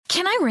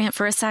Can I rant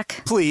for a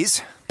sec?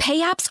 Please. Pay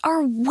apps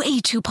are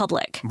way too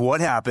public. What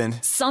happened?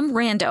 Some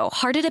rando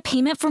hearted a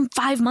payment from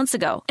 5 months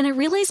ago, and I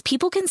realized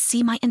people can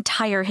see my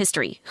entire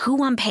history,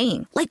 who I'm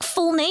paying, like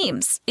full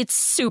names. It's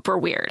super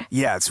weird.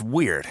 Yeah, it's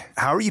weird.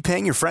 How are you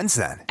paying your friends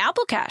then?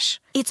 Apple Cash.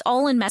 It's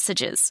all in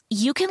messages.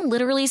 You can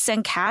literally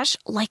send cash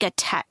like a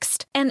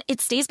text, and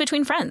it stays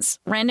between friends.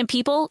 Random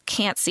people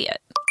can't see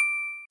it.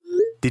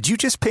 Did you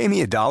just pay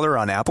me $1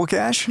 on Apple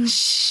Cash?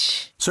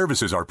 Shh.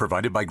 Services are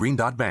provided by Green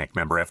Dot Bank.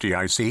 Member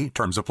FDIC.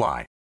 Terms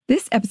apply.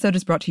 This episode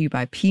is brought to you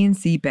by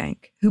PNC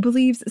Bank, who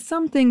believes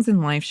some things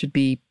in life should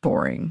be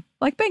boring,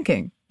 like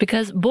banking.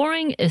 Because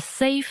boring is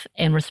safe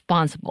and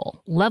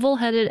responsible,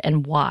 level-headed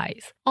and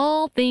wise.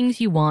 All things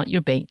you want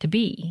your bank to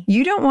be.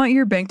 You don't want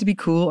your bank to be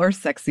cool or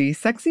sexy.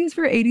 Sexy is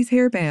for 80s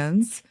hair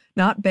bands,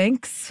 not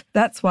banks.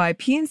 That's why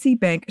PNC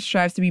Bank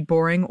strives to be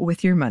boring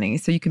with your money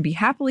so you can be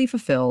happily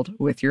fulfilled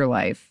with your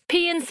life.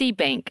 PNC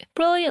Bank,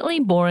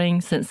 brilliantly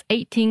boring since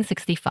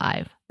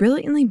 1865.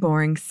 Brilliantly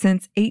Boring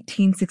Since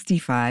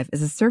 1865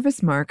 is a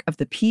service mark of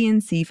the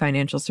PNC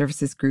Financial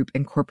Services Group,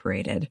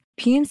 Incorporated.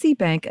 PNC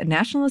Bank, a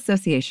National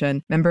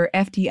Association, member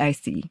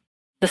FDIC.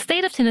 The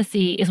state of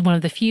Tennessee is one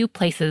of the few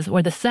places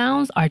where the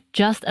sounds are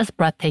just as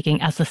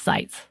breathtaking as the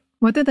sights.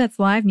 Whether that's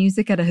live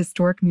music at a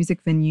historic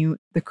music venue,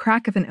 the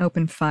crack of an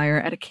open fire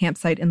at a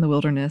campsite in the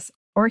wilderness,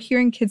 or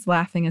hearing kids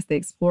laughing as they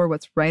explore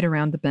what's right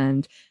around the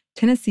bend,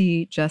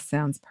 Tennessee just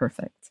sounds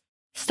perfect.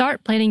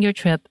 Start planning your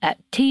trip at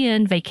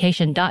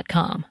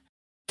tnvacation.com.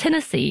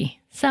 Tennessee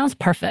sounds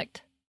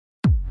perfect.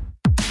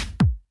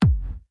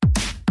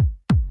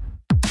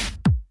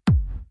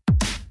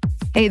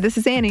 Hey, this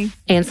is Annie.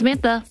 And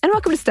Samantha. And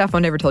welcome to Stuff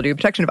One Never Told You, a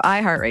production of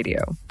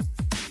iHeartRadio.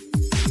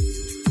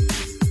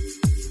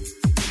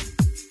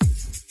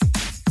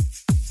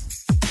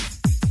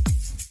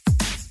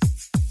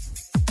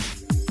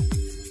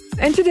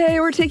 And today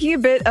we're taking a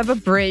bit of a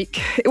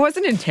break. It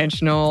wasn't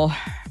intentional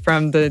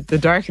from the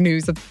dark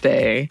news of the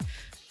day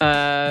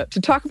to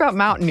talk about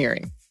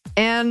mountaineering.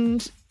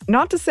 And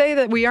not to say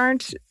that we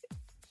aren't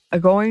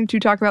going to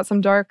talk about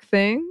some dark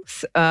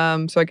things.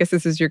 So I guess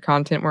this is your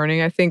content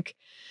warning. I think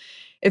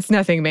it's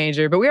nothing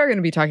major, but we are going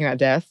to be talking about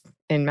death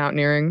in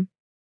mountaineering.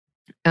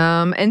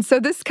 And so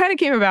this kind of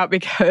came about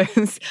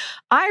because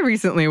I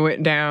recently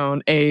went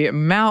down a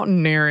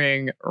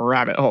mountaineering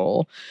rabbit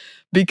hole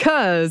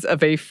because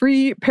of a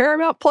free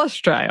Paramount Plus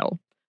trial.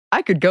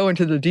 I could go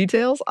into the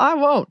details. I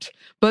won't.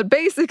 But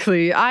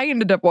basically, I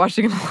ended up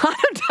watching a lot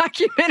of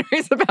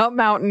documentaries about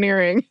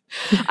mountaineering.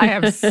 I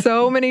have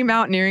so many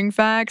mountaineering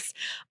facts.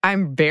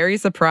 I'm very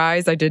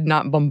surprised I did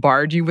not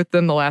bombard you with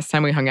them the last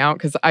time we hung out,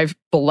 because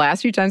the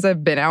last few times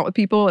I've been out with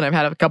people and I've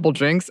had a couple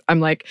drinks,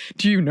 I'm like,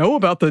 do you know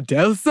about the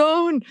death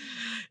zone?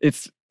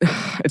 It's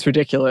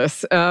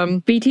ridiculous.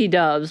 BT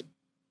Dubs.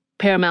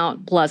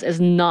 Paramount Plus is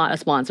not a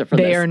sponsor for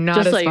this. They are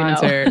not a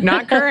sponsor. You know.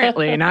 Not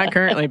currently.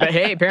 But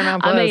hey,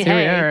 Paramount Plus, here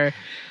we are.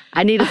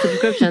 I need a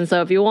subscription,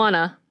 so if you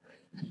wanna.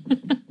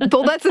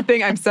 Well, that's the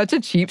thing. I'm such a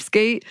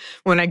cheapskate.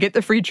 When I get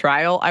the free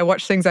trial, I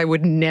watch things I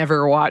would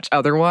never watch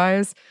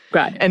otherwise.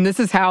 Right. And this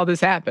is how this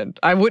happened.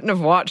 I wouldn't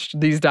have watched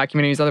these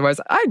documentaries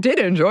otherwise. I did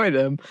enjoy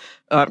them,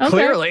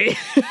 clearly.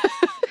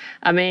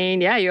 I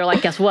mean, yeah, you're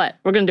like, guess what?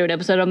 We're going to do an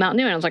episode of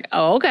mountaineering. I was like,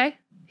 oh, okay.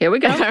 Here we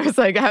go. And I was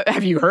like,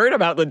 have you heard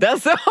about the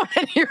death zone?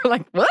 And you were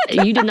like, what?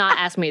 You did not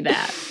ask me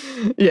that.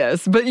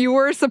 Yes, but you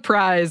were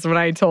surprised when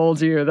I told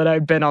you that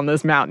I'd been on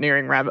this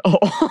mountaineering rabbit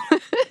hole.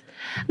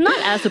 Not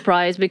as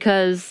surprised,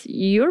 because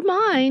your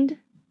mind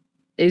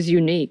is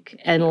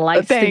unique and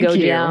likes to go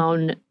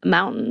down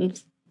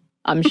mountains,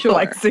 I'm sure.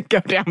 Likes to go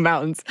down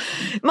mountains.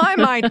 My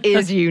mind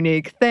is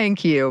unique.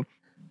 Thank you.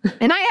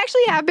 And I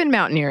actually have been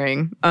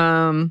mountaineering.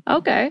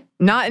 Okay.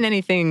 Not in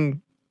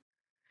anything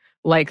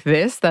like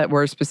this that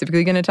we're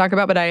specifically going to talk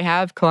about, but I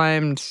have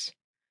climbed,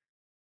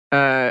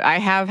 I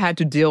have had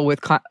to deal with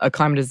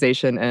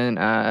acclimatization and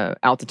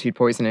altitude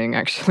poisoning,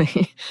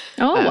 actually.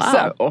 Oh, wow.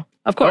 So,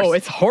 of course. Oh,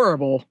 it's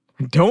horrible.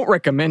 Don't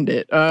recommend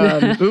it.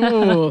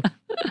 Ooh.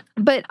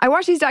 But I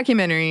watched these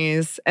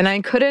documentaries and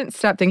I couldn't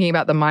stop thinking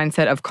about the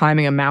mindset of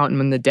climbing a mountain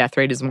when the death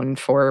rate is 1 in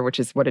 4, which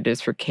is what it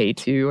is for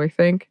K2, I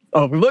think.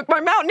 Oh, look,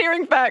 my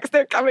mountaineering facts,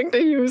 they're coming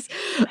to use.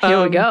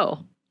 Here we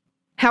go.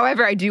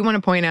 However, I do want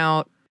to point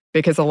out,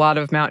 because a lot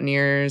of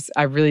mountaineers,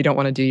 I really don't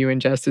want to do you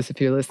injustice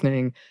if you're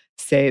listening,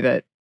 say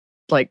that,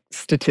 like,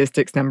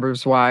 statistics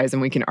numbers wise,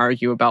 and we can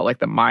argue about like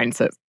the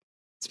mindset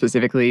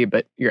specifically,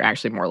 but you're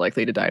actually more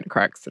likely to die in a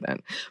car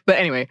accident. But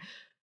anyway,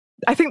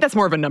 I think that's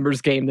more of a numbers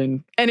game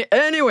than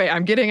anyway,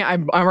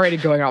 I'm already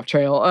going off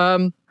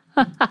trail.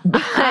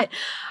 But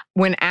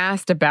when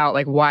asked about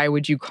like why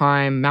would you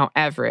climb Mount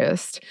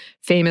Everest,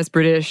 famous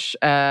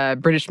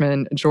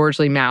Britishman George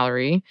Lee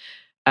Mallory,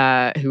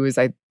 who was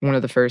one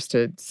of the first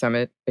to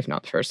summit, if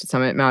not the first to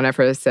summit Mount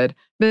Everest, said,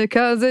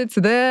 because it's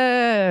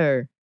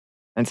there.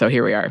 And so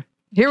here we are.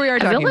 Here we are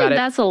talking about it. I feel like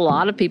that's a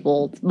lot of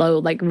people, though,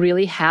 like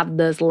really have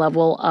this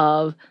level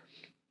of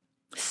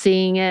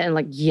seeing it and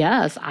like,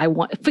 yes, I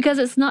want, because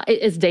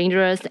it's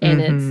dangerous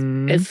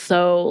and it's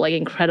so like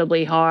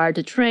incredibly hard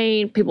to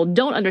train. People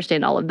don't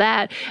understand all of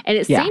that. And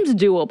it seems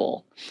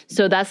doable.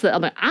 So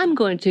I'm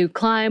going to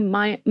climb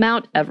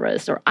Mount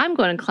Everest, or I'm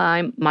going to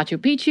climb Machu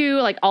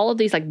Picchu, like all of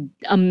these like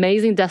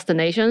amazing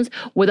destinations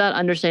without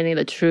understanding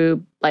the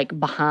true like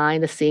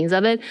behind the scenes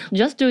of it.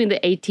 Just doing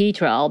the AT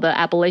trail, the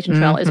Appalachian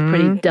Trail is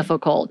pretty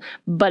difficult,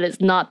 but it's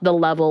not the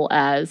level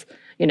as,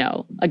 you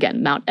know,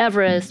 again, Mount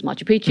Everest,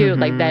 Machu Picchu,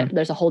 like that,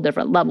 there's a whole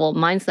different level of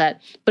mindset.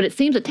 But it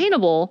seems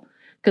attainable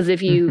because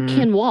if you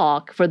can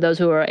walk, for those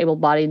who are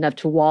able-bodied enough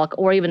to walk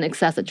or even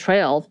access a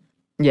trail,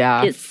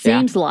 it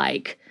seems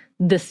like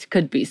this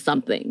could be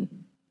something.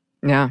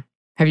 Yeah.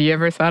 Have you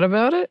ever thought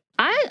about it?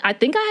 I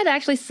think I had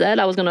actually said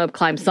I was going to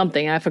climb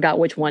something. I forgot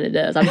which one it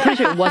is. I'm pretty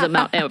sure it wasn't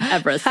Mount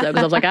Everest, though,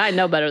 because I was like, I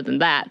know better than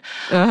that.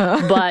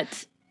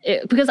 But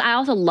because I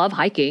also love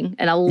hiking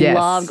and I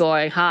love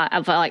going high.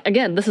 I feel like,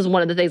 again, this is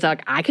one of the things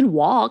like I can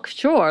walk,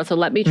 sure. So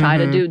let me try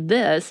to do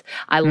this.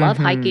 I love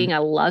hiking. I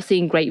love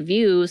seeing great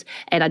views,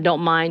 and I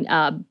don't mind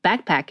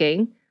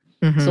backpacking.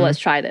 So let's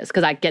try this,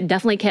 because I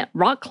definitely can't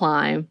rock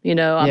climb. You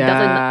know, I'm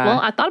definitely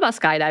I thought about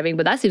skydiving,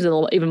 but that seems a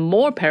little even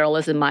more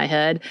perilous in my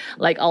head,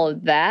 like all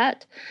of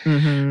that.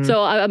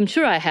 So I'm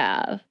sure I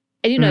have.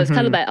 And, you know, it's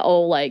kind of that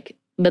old like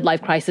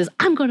midlife crisis.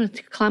 I'm going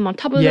to climb on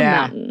top of the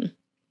mountain.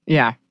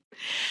 Yeah.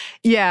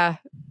 Yeah.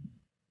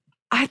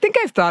 I think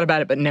I've thought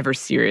about it, but never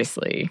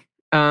seriously.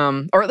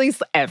 Or at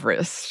least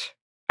Everest.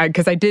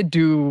 Because I did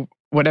do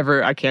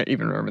whatever, I can't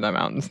even remember that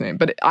mountain's name.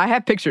 But I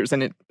have pictures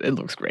and it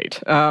looks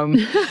great. But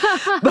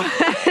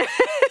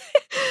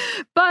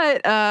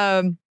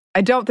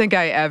I don't think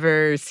I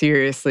ever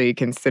seriously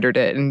considered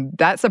it. And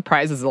that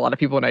surprises a lot of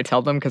people when I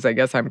tell them, because I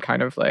guess I'm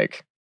kind of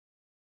like,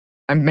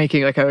 I'm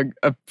making like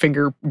a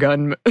finger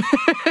gun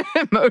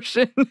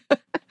motion.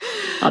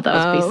 Oh, that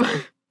was peace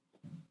sign.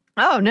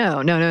 Oh,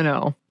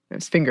 no.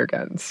 It's finger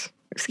guns.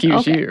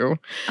 Excuse you.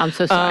 I'm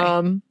so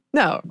sorry.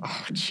 No.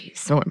 Oh,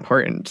 geez, so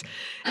important.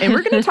 And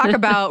we're going to talk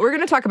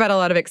about a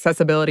lot of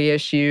accessibility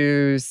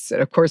issues.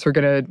 Of course, we're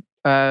going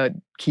to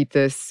keep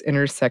this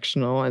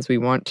intersectional as we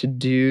want to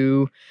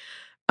do.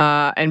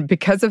 And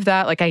because of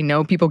that, like I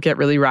know people get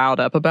really riled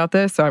up about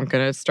this, so I'm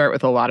going to start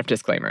with a lot of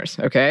disclaimers,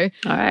 okay?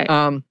 All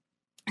right.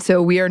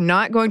 So we are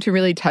not going to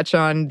really touch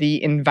on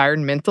the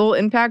environmental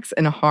impacts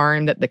and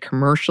harm that the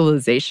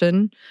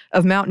commercialization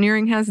of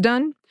mountaineering has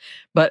done.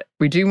 But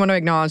we do want to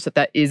acknowledge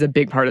that is a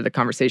big part of the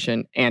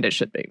conversation, and it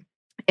should be.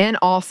 And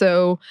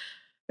also,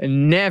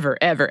 never,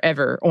 ever,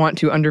 ever want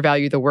to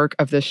undervalue the work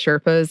of the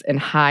Sherpas and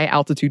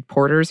high-altitude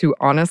porters who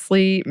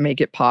honestly make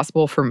it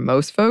possible for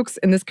most folks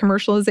in this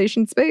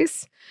commercialization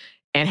space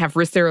and have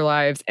risked their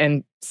lives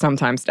and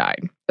sometimes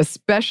died,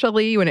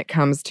 especially when it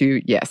comes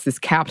to, this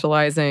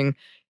capitalizing,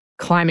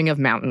 climbing of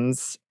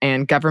mountains,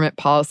 and government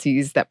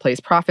policies that place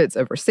profits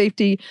over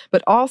safety,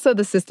 but also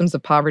the systems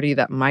of poverty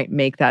that might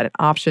make that an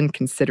option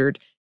considered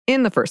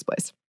in the first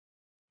place.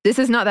 This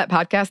is not that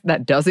podcast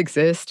that does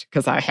exist,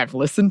 because I have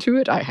listened to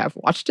it, I have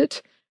watched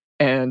it,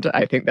 and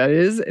I think that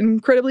is an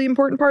incredibly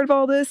important part of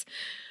all this.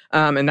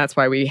 And that's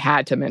why we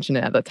had to mention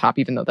it at the top,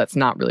 even though that's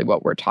not really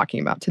what we're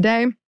talking about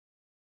today.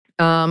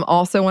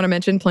 Also want to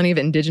mention plenty of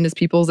indigenous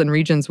peoples and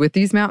regions with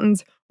these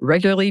mountains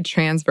regularly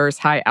transverse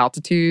high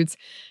altitudes.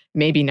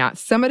 Maybe not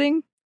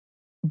summiting,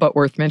 but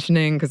worth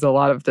mentioning, because a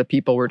lot of the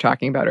people we're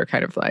talking about are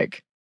kind of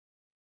like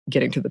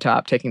getting to the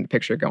top, taking the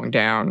picture, going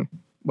down,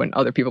 when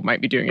other people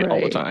might be doing it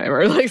all the time,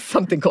 or like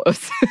something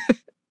close.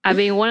 I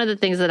mean, one of the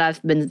things that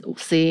I've been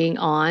seeing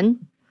on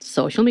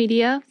social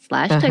media /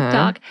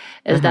 TikTok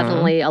is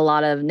definitely a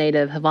lot of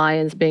Native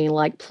Hawaiians being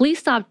like, please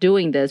stop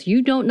doing this.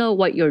 You don't know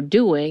what you're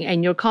doing,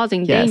 and you're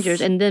causing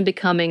dangers, and then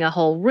becoming a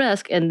whole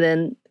risk, and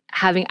then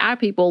having our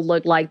people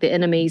look like the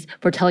enemies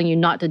for telling you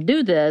not to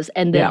do this,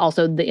 and then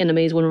also the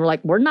enemies when we're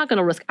like, we're not going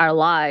to risk our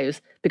lives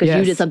because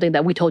you did something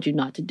that we told you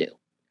not to do.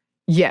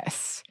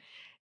 Yes.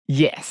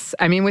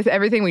 I mean, with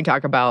everything we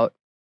talk about,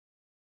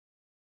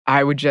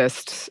 I would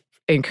just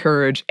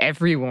encourage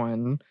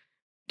everyone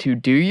to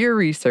do your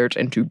research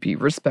and to be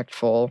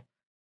respectful.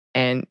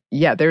 And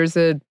there's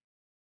a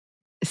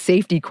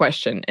safety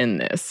question in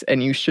this,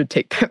 and you should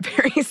take that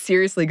very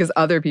seriously, because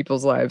other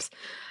people's lives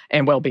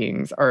and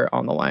well-beings are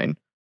on the line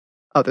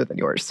other than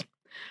yours.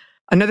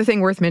 Another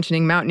thing worth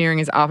mentioning, mountaineering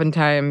is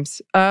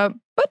oftentimes, but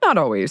not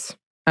always,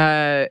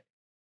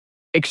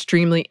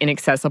 extremely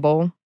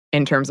inaccessible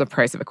in terms of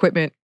price of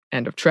equipment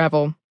and of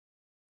travel.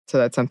 So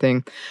that's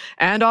something.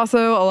 And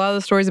also, a lot of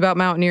the stories about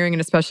mountaineering, and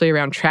especially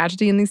around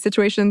tragedy in these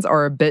situations,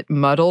 are a bit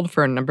muddled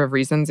for a number of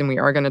reasons, and we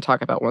are going to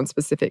talk about one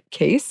specific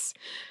case.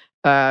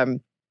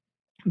 But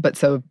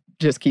so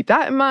just keep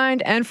that in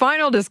mind. And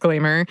final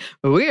disclaimer,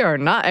 we are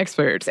not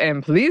experts,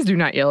 and please do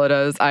not yell at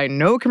us. I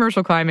know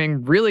commercial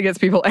climbing really gets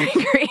people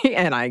angry,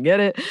 and I get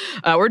it.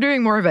 We're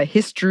doing more of a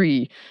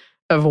history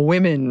of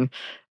women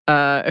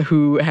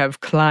who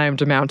have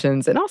climbed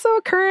mountains, and also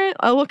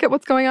a look at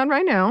what's going on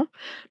right now.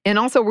 And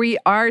also, we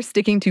are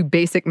sticking to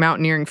basic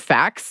mountaineering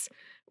facts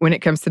when it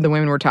comes to the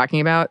women we're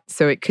talking about.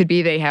 So it could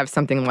be they have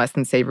something less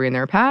than savory in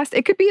their past.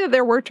 It could be that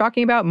they're worth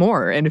talking about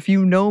more. And if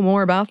you know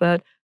more about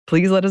that,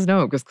 please let us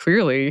know, because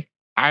clearly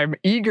I'm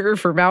eager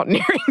for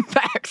mountaineering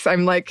facts.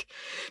 I'm like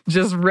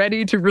just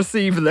ready to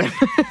receive them.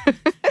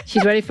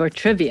 She's ready for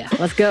trivia.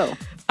 Let's go.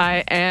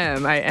 I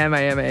am.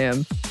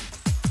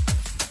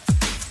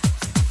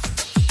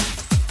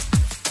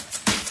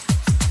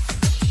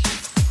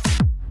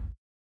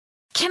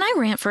 Can I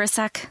rant for a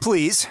sec?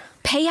 Please.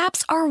 Pay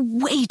apps are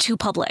way too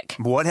public.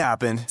 What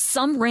happened?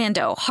 Some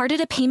rando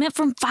hearted a payment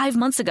from 5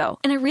 months ago,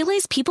 and I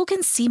realized people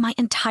can see my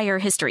entire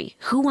history,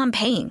 who I'm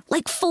paying,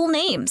 like full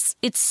names.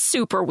 It's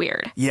super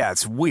weird. Yeah,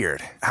 it's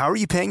weird. How are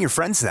you paying your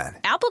friends then?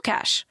 Apple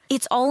Cash.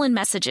 It's all in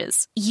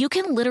messages. You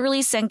can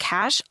literally send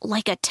cash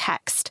like a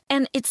text,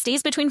 and it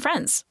stays between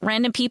friends.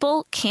 Random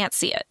people can't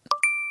see it.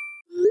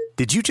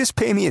 Did you just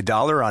pay me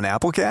 $1 on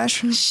Apple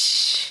Cash?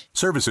 Shh.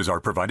 Services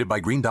are provided by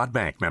Green Dot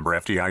Bank, member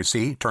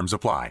FDIC. Terms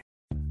apply.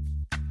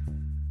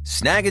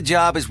 Snag a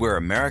Job is where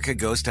America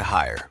goes to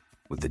hire,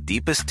 with the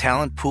deepest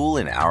talent pool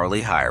in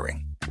hourly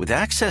hiring. With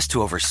access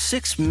to over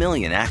 6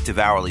 million active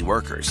hourly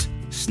workers,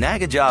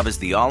 Snag a Job is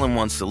the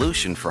all-in-one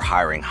solution for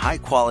hiring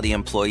high-quality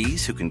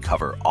employees who can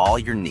cover all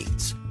your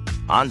needs.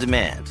 On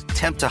demand,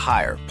 temp to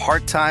hire,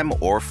 part-time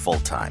or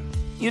full-time.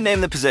 You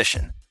name the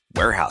position.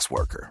 Warehouse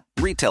worker,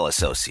 retail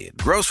associate,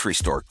 grocery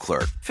store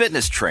clerk,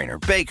 fitness trainer,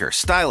 baker,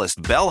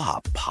 stylist,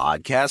 bellhop,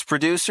 podcast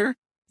producer.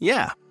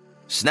 Yeah,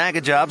 Snag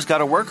a Job's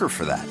got a worker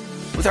for that.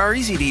 With our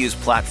easy-to-use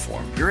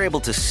platform, you're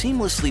able to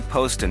seamlessly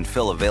post and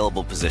fill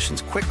available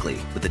positions quickly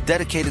with a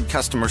dedicated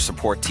customer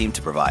support team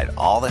to provide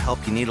all the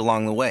help you need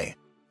along the way.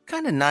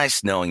 Kind of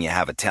nice knowing you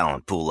have a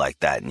talent pool like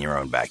that in your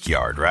own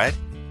backyard, right?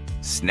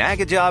 Snag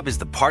a Job is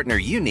the partner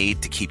you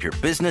need to keep your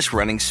business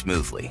running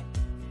smoothly.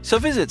 So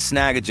visit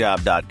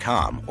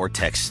snagajob.com or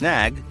text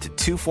snag to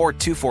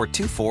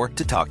 242424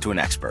 to talk to an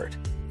expert.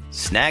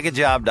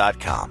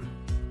 Snagajob.com,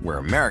 where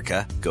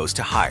America goes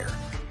to hire.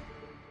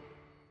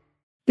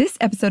 This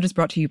episode is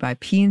brought to you by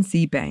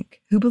PNC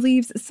Bank, who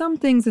believes some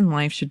things in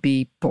life should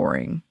be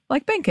boring,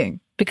 like banking.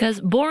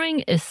 Because boring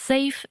is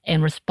safe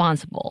and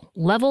responsible,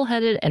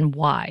 level-headed and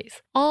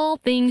wise. All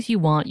things you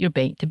want your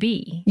bank to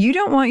be. You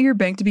don't want your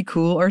bank to be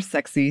cool or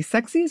sexy.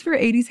 Sexy is for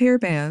 80s hair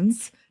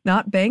bands,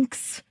 not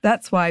banks.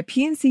 That's why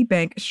PNC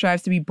Bank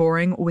strives to be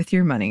boring with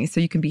your money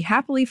so you can be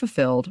happily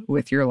fulfilled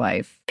with your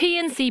life.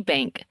 PNC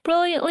Bank,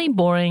 brilliantly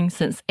boring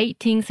since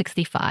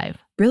 1865.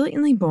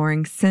 Brilliantly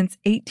Boring Since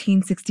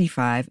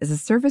 1865 is a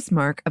service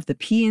mark of the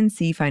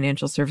PNC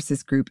Financial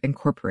Services Group,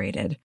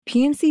 Incorporated.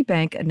 PNC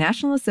Bank, a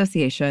National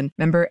Association,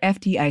 member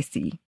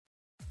FDIC.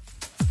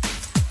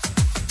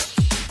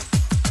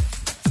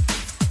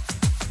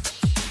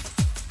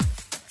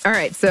 All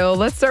right, so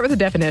let's start with the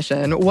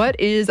definition. What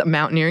is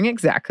mountaineering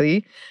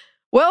exactly?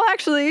 Well,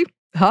 actually,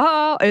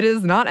 it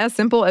is not as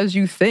simple as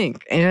you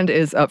think and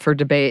is up for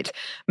debate.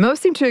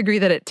 Most seem to agree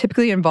that it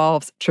typically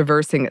involves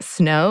traversing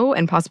snow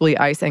and possibly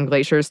ice and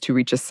glaciers to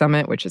reach a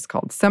summit, which is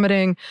called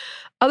summiting.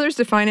 Others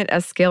define it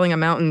as scaling a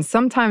mountain.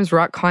 Sometimes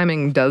rock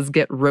climbing does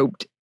get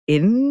roped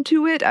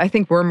into it. I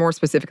think we're more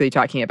specifically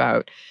talking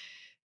about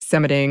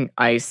summiting,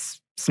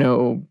 ice,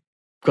 snow,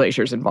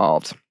 glaciers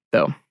involved,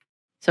 though.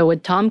 So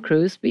would Tom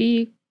Cruise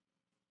be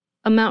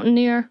a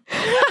mountaineer?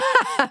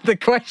 The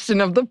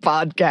question of the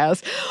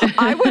podcast.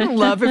 I would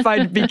love if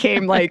I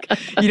became like,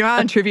 you know how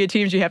on trivia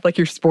teams you have like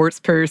your sports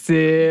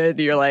person,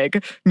 your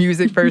like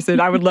music person.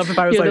 I would love if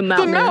I was like the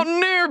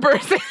mountaineer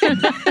person.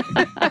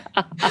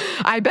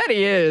 I bet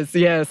he is.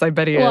 Yes, I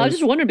bet he is. Well, I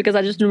just wondered because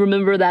I just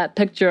remember that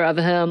picture of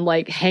him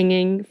like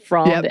hanging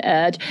from the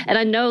edge. And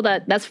I know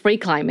that that's free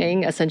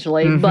climbing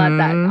essentially, but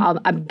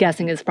that I'm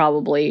guessing is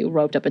probably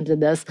roped up into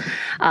this.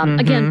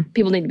 Again,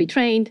 people need to be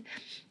trained.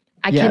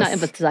 I cannot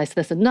emphasize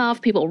this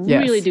enough. People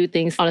really do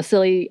things on a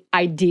silly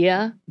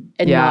idea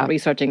and not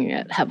researching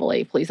it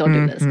heavily. Please don't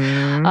do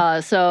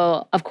this.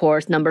 So, of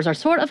course, numbers are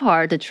sort of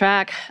hard to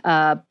track.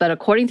 But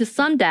according to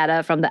some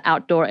data from the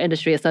Outdoor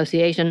Industry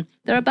Association,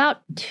 there are about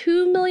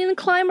 2 million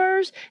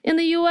climbers in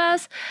the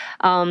U.S.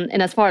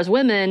 And as far as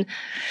women,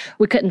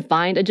 we couldn't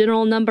find a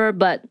general number,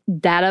 but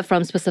data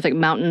from specific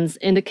mountains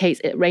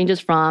indicates it ranges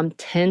from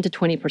 10 to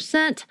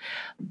 20%,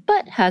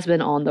 but has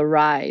been on the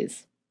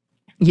rise.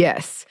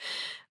 Yes.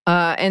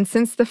 And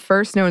since the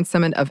first known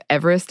summit of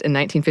Everest in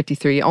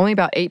 1953, only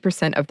about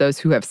 8% of those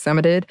who have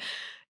summited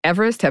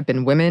Everest have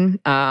been women.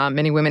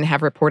 Many women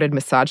have reported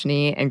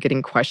misogyny and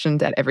getting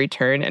questioned at every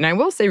turn. And I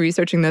will say,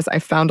 researching this, I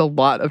found a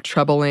lot of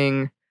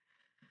troubling.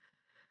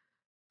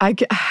 I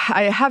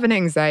have an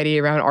anxiety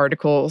around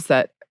articles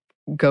that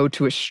go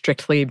to a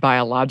strictly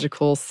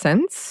biological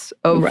sense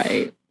of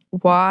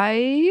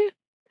why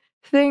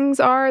things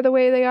are the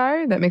way they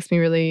are. That makes me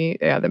really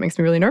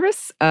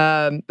nervous.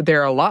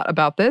 There are a lot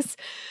about this.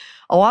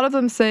 A lot of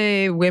them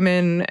say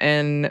women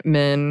and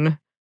men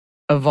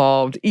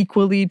evolved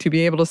equally to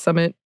be able to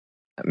summit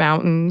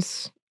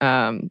mountains.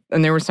 And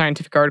there were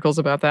scientific articles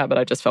about that, but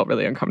I just felt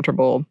really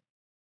uncomfortable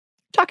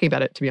talking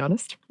about it, to be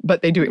honest.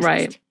 But they do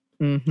exist.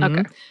 Right.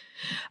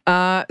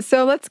 Okay.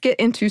 So let's get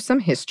into some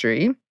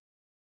history.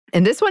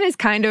 And this one is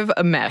kind of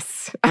a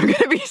mess. I'm going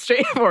to be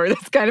straightforward.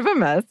 It's kind of a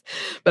mess,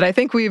 but I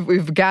think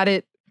we've got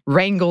it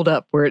wrangled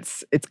up where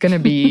it's going to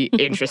be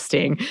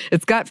interesting.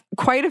 It's got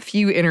quite a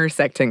few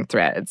intersecting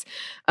threads.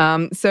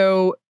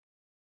 So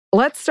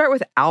let's start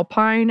with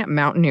alpine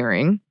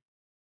mountaineering,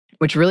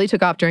 which really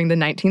took off during the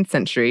 19th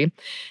century.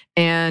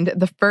 And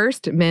the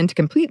first men to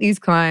complete these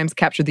climbs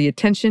captured the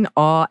attention,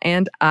 awe,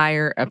 and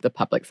ire of the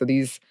public. So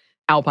these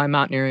alpine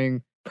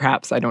mountaineering,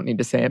 perhaps I don't need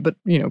to say it, but,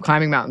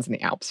 climbing mountains in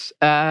the Alps.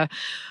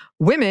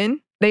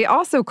 Women, they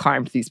also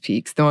climbed these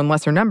peaks, though in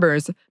lesser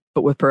numbers,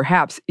 but with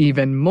perhaps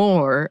even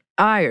more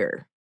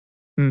ire.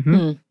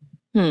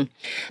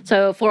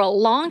 So for a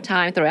long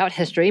time throughout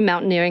history,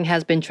 mountaineering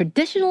has been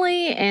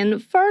traditionally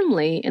and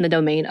firmly in the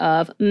domain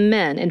of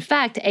men. In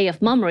fact,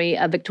 A.F. Mummery,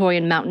 a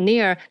Victorian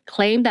mountaineer,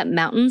 claimed that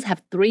mountains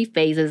have 3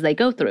 phases they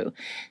go through: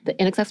 the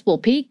inaccessible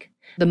peak,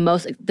 the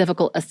most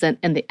difficult ascent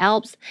in the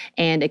Alps,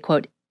 and a,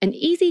 quote, an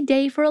easy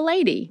day for a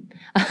lady,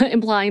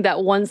 implying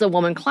that once a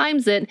woman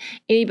climbs it,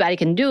 anybody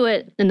can do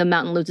it, and the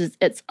mountain loses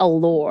its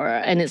allure,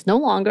 and it's no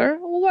longer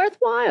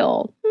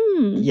worthwhile.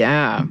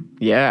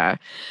 Yeah.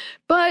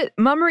 But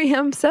Mummery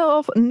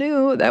himself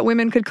knew that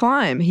women could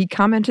climb. He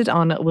commented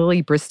on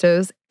Lily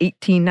Bristow's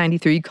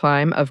 1893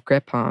 climb of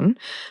Grépon.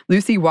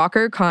 Lucy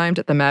Walker climbed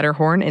the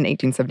Matterhorn in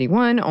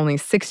 1871, only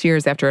 6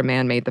 years after a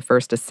man made the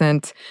first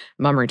ascent.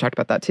 Mummery talked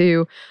about that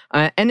too.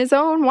 And his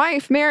own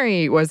wife,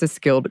 Mary, was a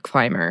skilled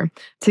climber.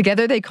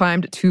 Together, they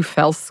climbed 2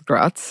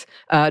 Felsgrotts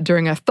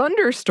during a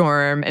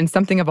thunderstorm and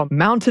something of a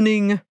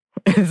mountaining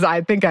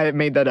I think I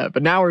made that up,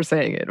 but now we're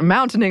saying it.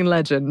 Mountaining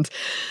legend.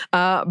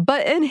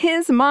 But in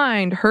his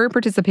mind, her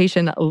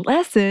participation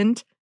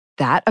lessened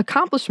that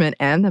accomplishment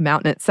and the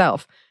mountain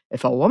itself.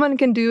 If a woman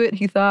can do it,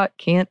 he thought,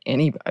 can't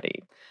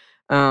anybody.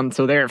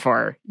 So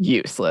therefore,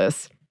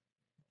 useless.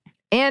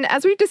 And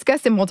as we've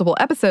discussed in multiple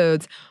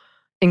episodes,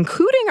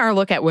 including our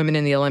look at women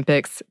in the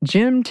Olympics,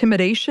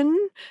 gym-timidation,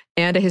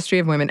 and a history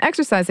of women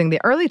exercising, the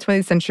early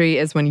 20th century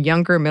is when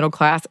younger,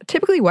 middle-class,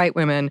 typically white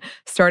women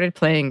started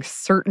playing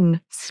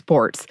certain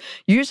sports,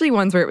 usually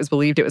ones where it was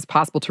believed it was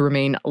possible to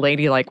remain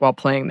ladylike while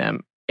playing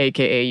them,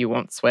 aka you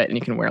won't sweat and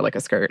you can wear like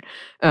a skirt.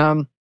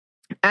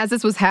 As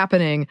this was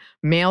happening,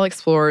 male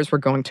explorers were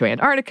going to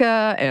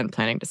Antarctica and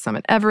planning to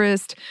summit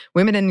Everest.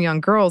 Women and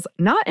young girls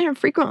not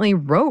infrequently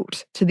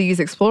wrote to these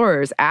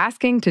explorers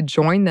asking to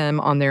join them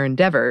on their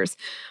endeavors.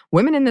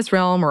 Women in this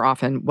realm were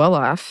often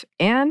well-off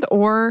and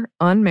or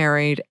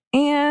unmarried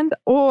and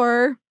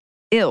or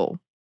ill.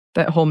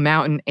 That whole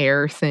mountain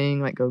air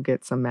thing, like go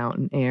get some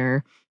mountain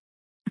air.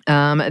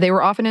 They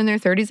were often in their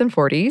 30s and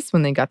 40s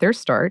when they got their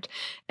start,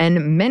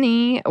 and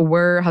many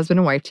were husband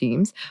and wife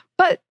teams,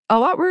 but a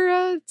lot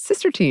were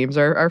sister teams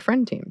or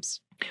friend teams.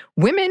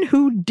 Women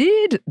who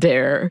did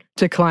dare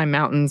to climb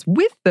mountains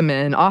with the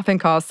men often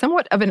caused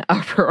somewhat of an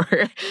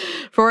uproar.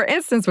 For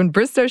instance, when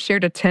Bristow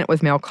shared a tent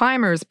with male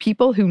climbers,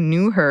 people who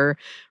knew her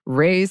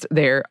raised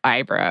their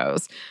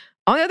eyebrows.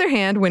 On the other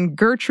hand, when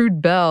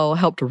Gertrude Bell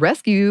helped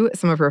rescue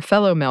some of her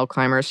fellow male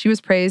climbers, she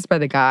was praised by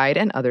the guide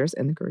and others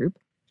in the group.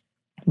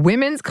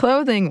 Women's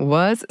clothing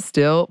was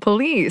still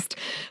policed.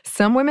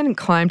 Some women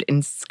climbed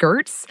in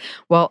skirts,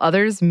 while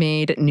others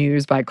made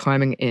news by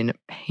climbing in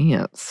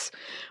pants.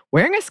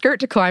 Wearing a skirt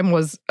to climb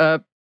was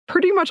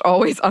pretty much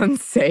always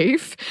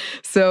unsafe.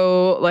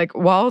 So,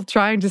 while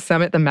trying to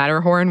summit the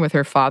Matterhorn with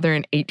her father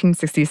in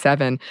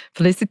 1867,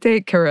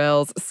 Félicité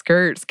Carrel's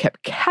skirts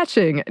kept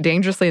catching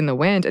dangerously in the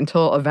wind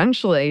until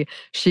eventually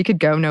she could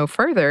go no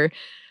further.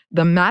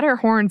 The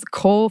Matterhorn's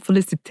Col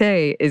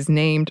Félicité is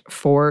named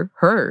for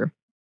her.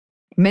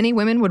 Many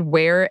women would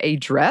wear a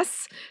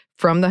dress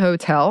from the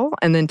hotel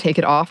and then take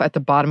it off at the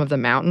bottom of the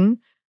mountain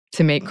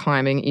to make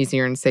climbing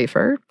easier and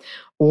safer,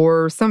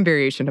 or some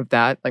variation of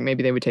that. Like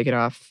maybe they would take it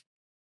off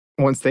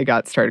once they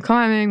got started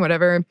climbing,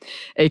 whatever.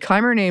 A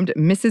climber named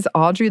Mrs.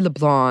 Audrey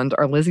LeBlond,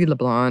 or Lizzie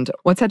LeBlond,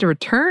 once had to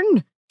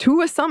return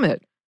to a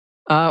summit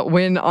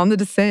when on the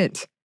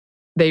descent,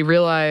 she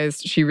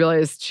realized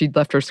she'd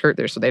left her skirt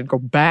there, so they'd go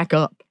back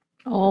up.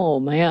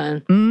 Oh,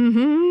 man.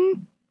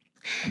 Mm-hmm.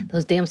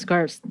 Those damn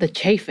skirts, the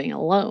chafing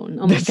alone.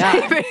 Oh, my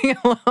God. Chafing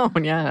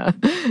alone, yeah.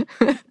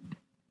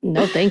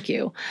 No, thank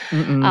you.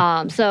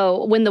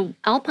 So when the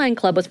Alpine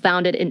Club was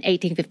founded in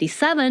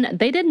 1857,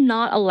 they did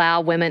not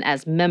allow women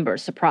as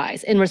members.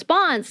 Surprise. In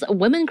response,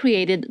 women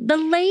created the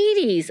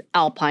Ladies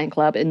Alpine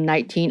Club in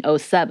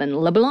 1907.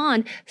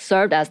 LeBlond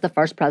served as the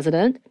first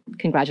president.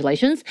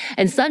 Congratulations.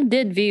 And some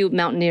did view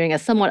mountaineering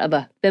as somewhat of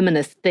a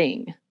feminist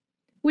thing,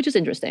 which is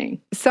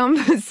interesting. Some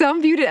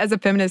viewed it as a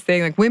feminist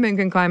thing, like women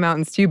can climb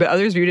mountains too, but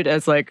others viewed it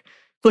as like,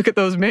 look at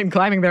those men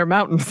climbing their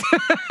mountains.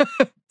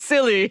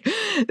 Silly.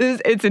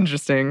 It's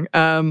interesting.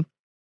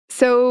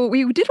 So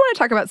we did want to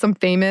talk about some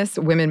famous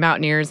women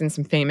mountaineers and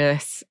some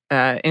famous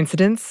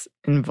incidents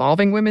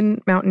involving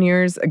women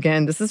mountaineers.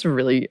 Again, this is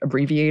really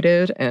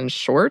abbreviated and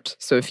short.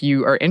 So if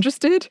you are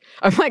interested,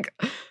 I'm like,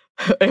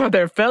 are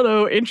there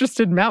fellow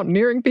interested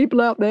mountaineering people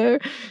out there?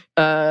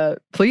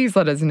 Please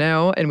let us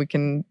know and we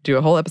can do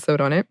a whole episode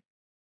on it.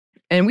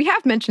 And we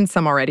have mentioned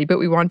some already, but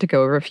we wanted to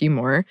go over a few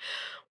more.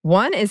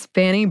 One is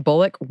Fanny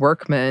Bullock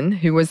Workman,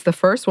 who was the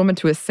first woman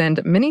to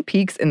ascend many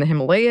peaks in the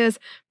Himalayas,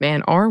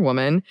 man or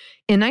woman.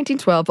 In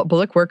 1912,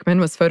 Bullock Workman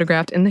was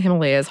photographed in the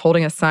Himalayas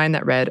holding a sign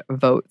that read,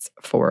 "Votes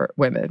for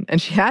Women." And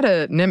she had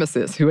a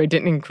nemesis who I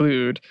didn't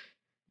include,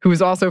 who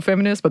was also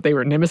feminist, but they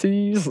were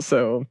nemesis,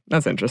 so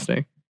that's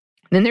interesting.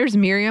 Then there's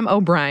Miriam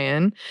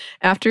O'Brien.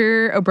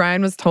 After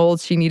O'Brien was told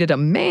she needed a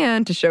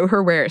man to show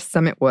her where a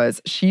summit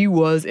was, she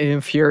was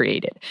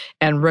infuriated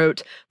and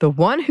wrote, "The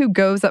one who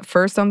goes up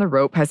first on the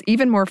rope has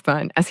even more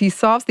fun as he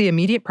solves the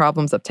immediate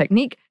problems of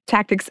technique,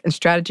 tactics, and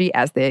strategy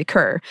as they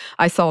occur.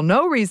 I saw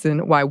no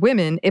reason why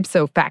women,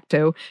 ipso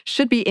facto,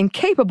 should be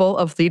incapable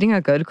of leading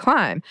a good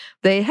climb.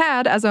 They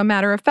had, as a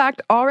matter of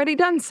fact, already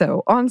done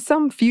so on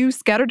some few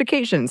scattered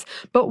occasions,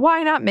 but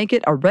why not make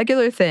it a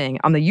regular thing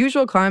on the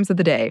usual climbs of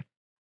the day?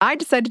 I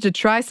decided to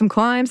try some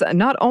climbs,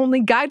 not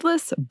only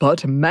guideless,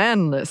 but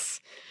manless."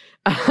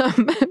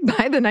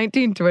 By the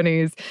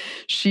 1920s,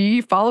 she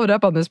followed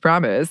up on this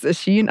promise.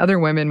 She and other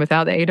women,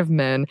 without the aid of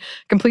men,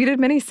 completed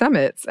many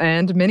summits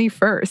and many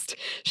firsts.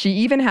 She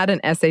even had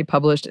an essay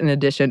published in an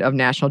edition of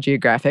National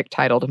Geographic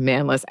titled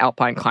 "Manless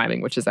Alpine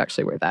Climbing," which is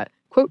actually where that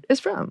quote is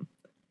from.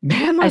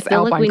 Manless I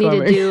feel alpine like we climbing.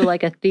 need to do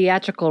like a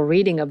theatrical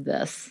reading of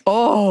this.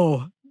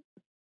 Oh,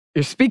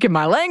 you're speaking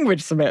my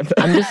language, Samantha.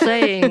 I'm just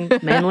saying,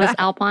 manless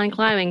alpine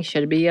climbing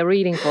should be a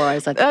reading for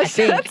us. I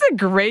think. That's a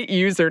great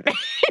username.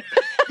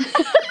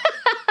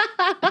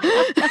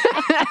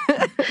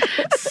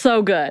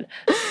 So good.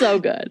 So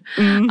good.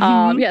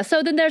 Mm-hmm.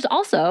 So then there's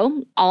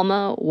also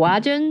Alma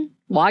Wagen.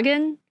 All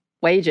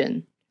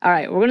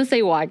right, we're going to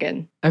say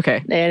Wagen.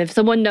 Okay. And if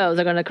someone knows,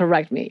 they're going to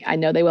correct me. I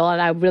know they will, and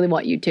I really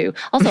want you to.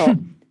 Also,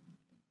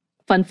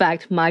 fun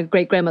fact, my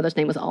great-grandmother's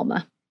name was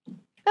Alma.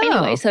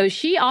 Anyway, so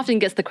she often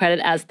gets the credit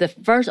as the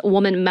first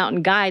woman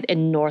mountain guide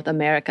in North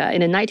America.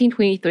 And in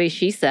 1923,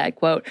 she said,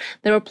 quote,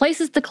 "There were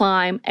places to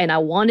climb, and I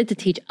wanted to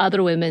teach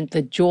other women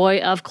the joy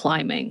of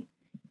climbing."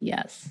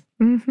 Yes.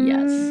 Mm-hmm.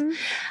 Yes.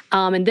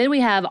 And then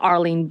we have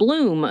Arlene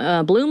Bloom.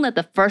 Bloom led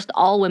the first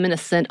all-women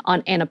ascent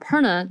on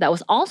Annapurna. That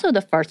was also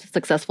the first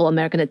successful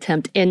American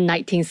attempt in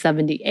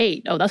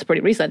 1978. Oh, that's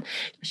pretty recent.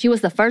 She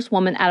was the first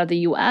woman out of the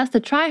U.S. to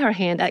try her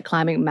hand at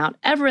climbing Mount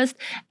Everest,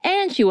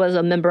 and she was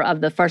a member of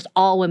the first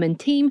all-women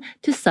team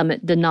to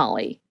summit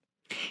Denali.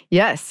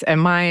 Yes,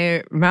 and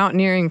my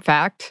mountaineering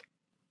fact,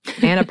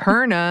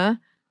 Annapurna,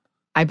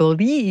 I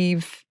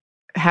believe,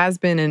 has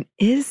been and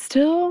is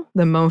still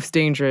the most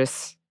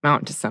dangerous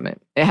mountain to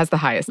summit. It has the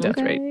highest death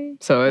rate.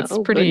 So it's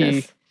pretty...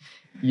 Goodness.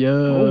 Yeah.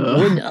 Oh,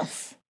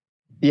 goodness.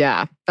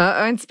 Yeah.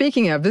 And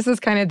speaking of, this is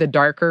kind of the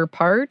darker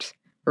part.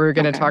 We're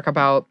going to talk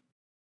about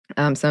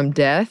some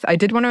death. I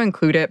did want to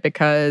include it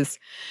because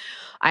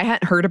I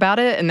hadn't heard about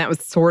it, and that was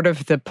sort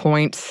of the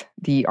point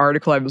the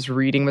article I was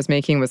reading was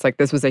making, was like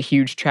this was a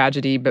huge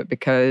tragedy, but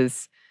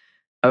because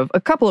of a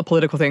couple of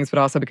political things, but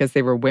also because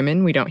they were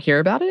women, we don't hear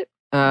about it.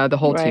 The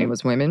whole team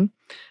was women.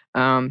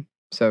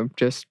 So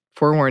just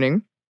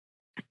forewarning.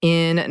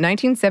 In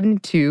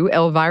 1972,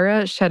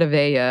 Elvira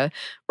Shadavaya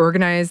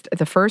organized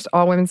the first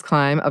all-women's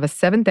climb of a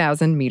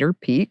 7,000-meter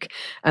peak.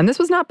 And this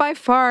was not by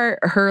far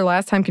her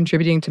last time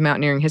contributing to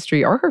mountaineering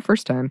history or her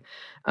first time.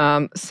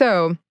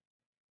 So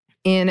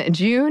in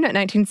June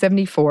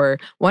 1974,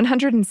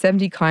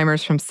 170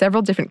 climbers from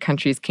several different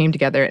countries came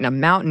together in a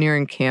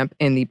mountaineering camp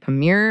in the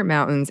Pamir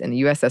Mountains in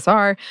the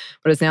USSR,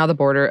 what is now the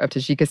border of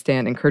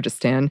Tajikistan and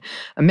Kyrgyzstan,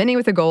 many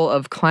with the goal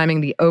of climbing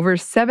the over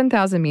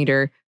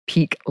 7,000-meter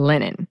Peak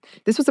Lenin.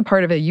 This was a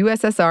part of a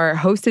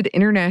USSR-hosted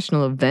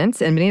international event,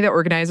 and many of the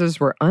organizers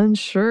were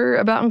unsure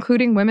about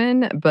including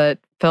women, but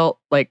felt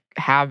like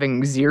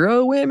having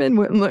zero women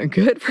wouldn't look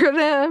good for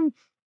them.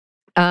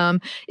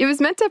 It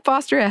was meant to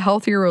foster a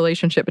healthier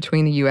relationship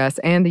between the U.S.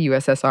 and the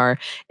USSR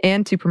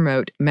and to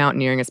promote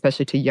mountaineering,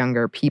 especially to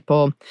younger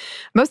people.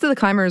 Most of the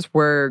climbers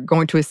were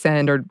going to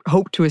ascend or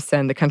hope to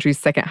ascend the country's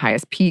second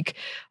highest peak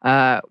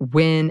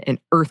when an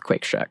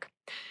earthquake struck.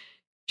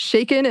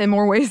 Shaken in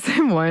more ways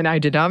than one, I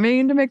did not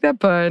mean to make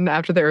that pun,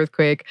 after the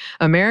earthquake,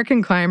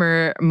 American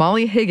climber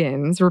Molly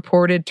Higgins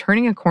reported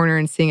turning a corner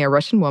and seeing a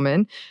Russian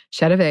woman,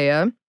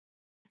 Shadavaya,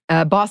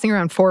 bossing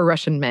around 4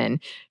 Russian men.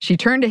 She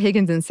turned to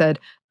Higgins and said,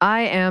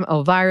 "I am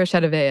Elvira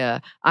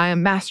Shadavaya. I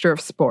am Master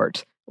of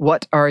Sport.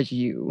 What are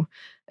you?"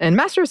 And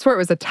Master of Sport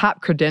was a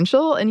top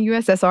credential in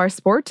USSR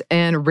sport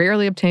and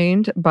rarely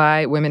obtained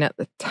by women at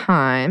the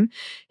time.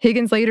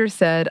 Higgins later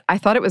said, "I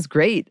thought it was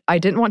great. I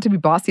didn't want to be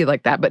bossy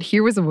like that, but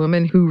here was a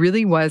woman who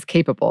really was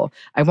capable.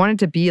 I wanted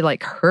to be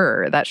like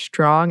her, that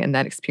strong and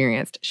that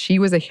experienced. She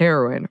was a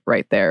heroine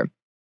right there."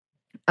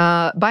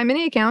 By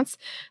many accounts,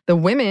 the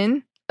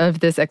women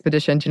of this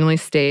expedition generally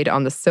stayed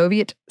on the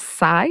Soviet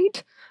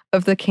side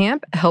of the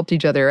camp, helped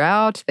each other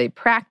out. They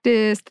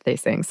practiced, they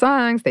sang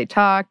songs, they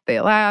talked, they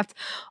laughed,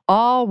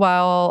 all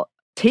while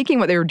taking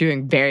what they were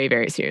doing very,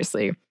 very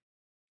seriously.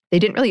 They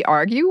didn't really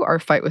argue or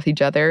fight with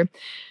each other.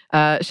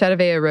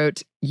 Shadavaya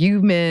wrote,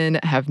 "You men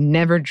have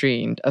never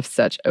dreamed of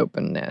such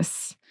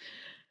openness."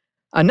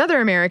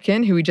 Another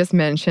American who we just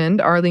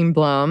mentioned, Arlene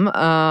Blum,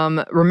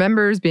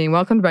 remembers being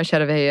welcomed by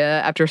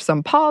Shadowaya after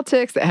some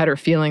politics that had her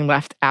feeling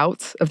left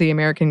out of the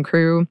American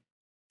crew.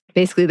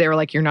 Basically, they were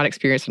like, you're not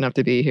experienced enough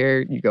to be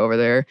here. You go over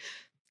there.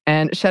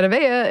 And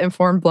Shadowaya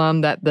informed Blum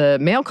that the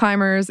male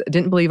climbers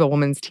didn't believe a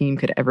woman's team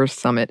could ever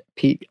summit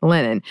Peak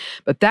Lenin.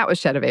 But that was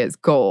Shadawaya's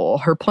goal.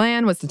 Her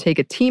plan was to take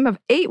a team of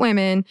 8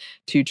 women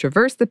to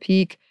traverse the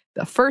peak,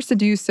 the first to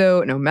do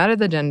so, no matter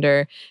the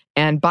gender,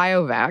 and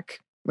biovac,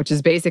 which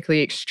is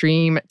basically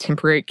extreme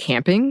temporary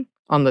camping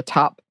on the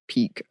top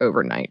peak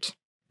overnight.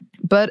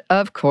 But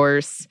of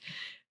course,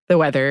 the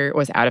weather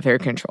was out of their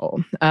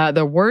control.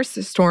 The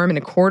worst storm in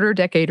a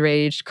quarter-decade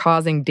raged,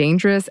 causing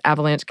dangerous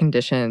avalanche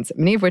conditions,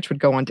 many of which would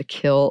go on to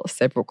kill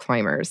several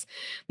climbers.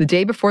 The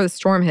day before the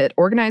storm hit,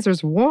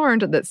 organizers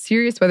warned that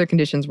serious weather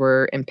conditions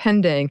were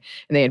impending,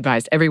 and they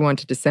advised everyone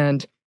to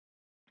descend.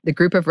 The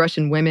group of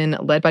Russian women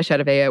led by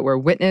Shadowaya were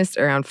witnessed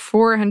around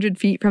 400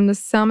 feet from the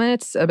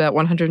summit, about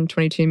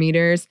 122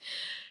 meters,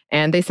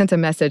 and they sent a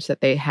message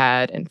that they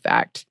had, in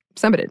fact,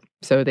 summited.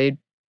 So they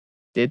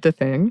did the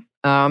thing.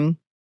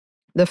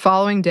 The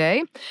following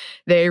day,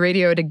 they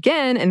radioed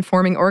again,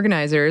 informing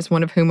organizers,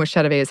 one of whom was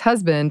Shadawaya's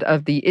husband,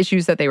 of the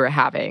issues that they were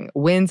having.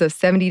 Winds of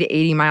 70 to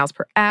 80 miles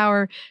per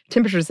hour,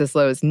 temperatures as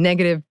low as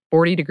negative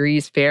 40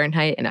 degrees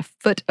Fahrenheit, and a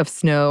foot of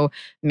snow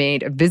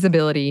made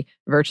visibility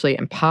virtually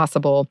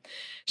impossible.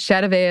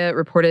 Shadowaya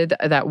reported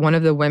that one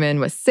of the women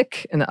was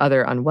sick and the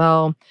other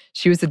unwell.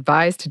 She was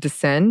advised to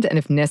descend and,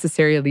 if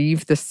necessary,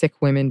 leave the sick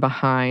women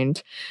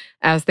behind.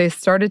 As they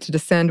started to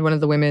descend, one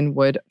of the women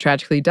would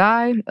tragically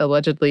die,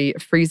 allegedly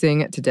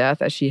freezing to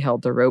death as she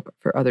held the rope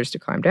for others to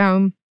climb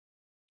down.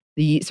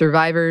 The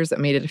survivors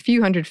made it a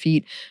few hundred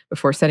feet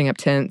before setting up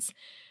tents.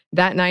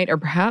 That night, or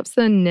perhaps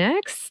the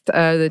next,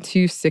 the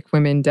 2 sick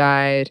women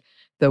died.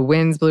 The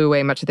winds blew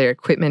away much of their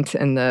equipment,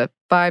 and the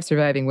 5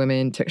 surviving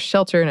women took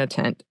shelter in a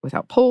tent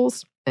without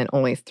poles and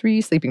only 3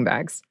 sleeping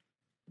bags.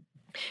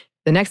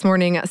 The next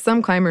morning,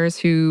 some climbers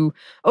who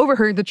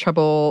overheard the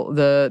trouble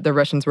the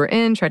Russians were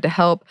in tried to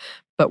help,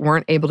 but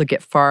weren't able to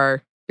get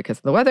far because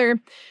of the weather.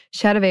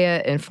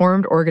 Shadowaya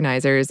informed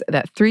organizers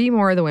that 3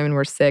 more of the women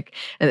were sick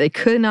and they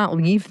could not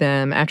leave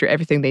them after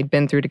everything they'd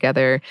been through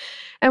together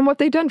and what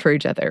they'd done for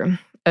each other.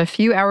 A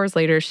few hours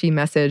later, she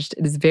messaged,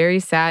 "It is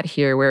very sad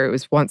here where it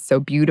was once so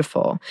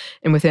beautiful."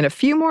 And within a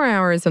few more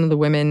hours, one of the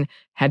women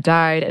had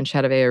died, and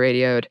Shadowaya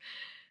radioed,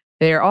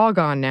 "They are all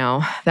gone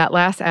now. That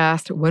last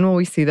asked, 'When will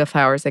we see the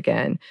flowers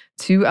again?'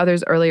 2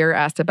 others earlier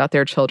asked about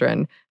their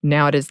children.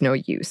 Now it is no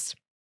use."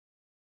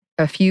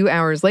 A few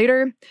hours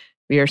later,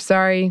 "We are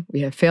sorry.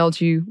 We have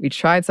failed you. We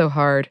tried so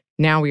hard.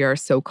 Now we are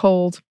so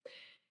cold."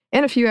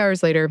 And a few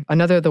hours later,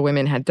 another of the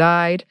women had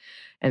died,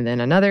 and then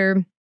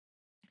another.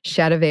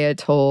 Shadowaya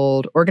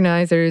told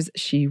organizers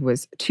she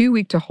was too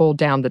weak to hold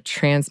down the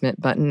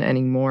transmit button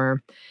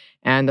anymore.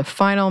 And the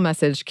final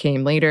message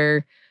came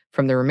later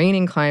from the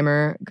remaining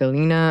climber,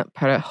 Galina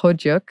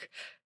Parahodjuk.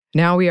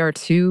 "Now we are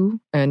 2,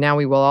 and now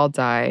we will all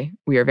die.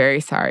 We are very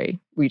sorry.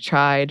 We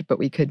tried, but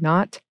we could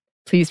not.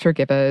 Please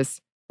forgive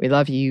us. We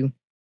love you.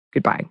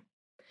 Goodbye."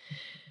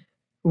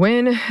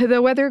 When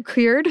the weather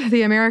cleared,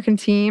 the American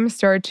team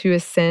started to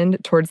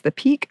ascend towards the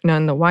peak,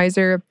 none the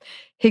wiser.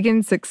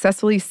 Higgins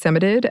successfully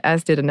summited,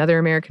 as did another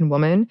American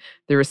woman,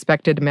 the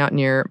respected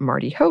mountaineer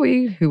Marty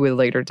Hoey, who would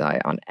later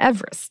die on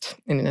Everest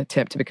in an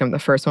attempt to become the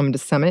first woman to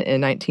summit in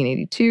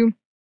 1982.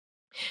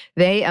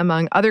 They,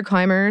 among other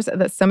climbers that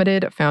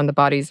summited, found the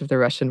bodies of the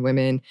Russian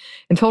women.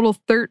 In total,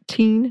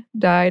 13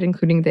 died,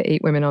 including the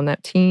 8 women on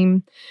that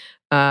team.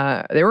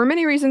 There were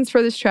many reasons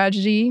for this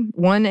tragedy.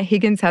 One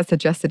Higgins has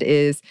suggested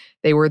is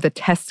they were the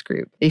test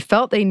group. They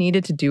felt they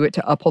needed to do it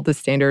to uphold the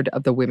standard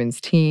of the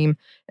women's team.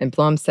 And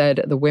Blum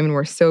said the women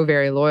were so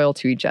very loyal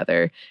to each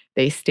other.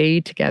 They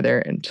stayed together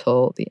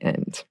until the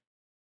end.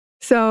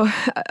 So,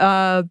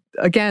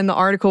 again, the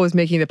article was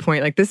making the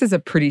point, like, this is a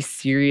pretty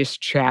serious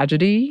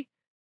tragedy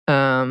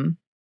in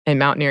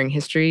mountaineering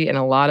history. And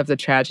a lot of the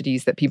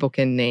tragedies that people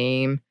can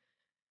name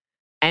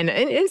and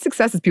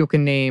successes people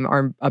can name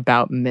are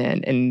about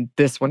men. And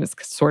this one has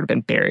sort of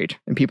been buried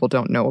and people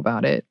don't know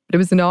about it. But it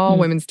was an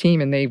all-women's team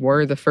and they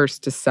were the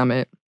first to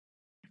summit.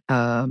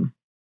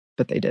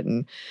 But they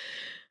didn't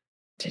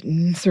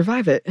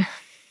survive it.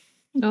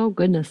 Oh,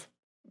 goodness.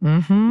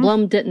 Mm-hmm.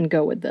 Blum didn't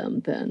go with them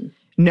then.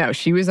 No,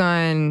 she was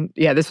on,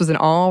 this was an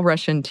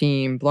all-Russian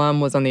team. Blum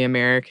was on the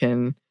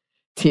American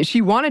team. She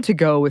wanted to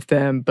go with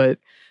them, but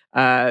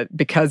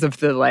because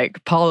of the,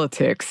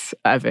 politics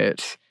of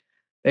it,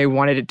 they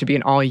wanted it to be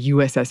an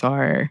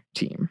all-USSR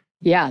team.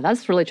 Yeah,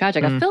 that's really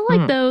tragic. I feel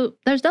like, though,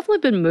 there's definitely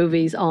been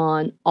movies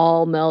on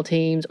all-male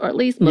teams, or at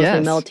least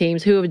mostly male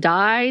teams, who have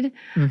died.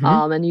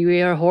 And you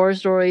hear horror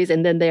stories,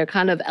 and then they're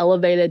kind of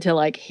elevated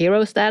to,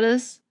 hero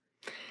status.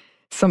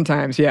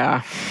 Sometimes,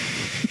 yeah.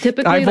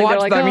 Typically, I've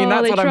watched them.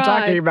 that's what I'm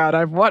talking about.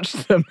 I've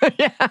watched them.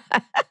 Yeah.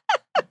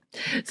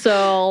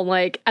 So,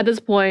 at this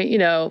point,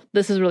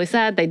 this is really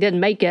sad. They didn't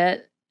make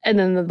it. And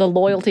then the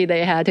loyalty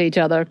they had to each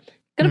other.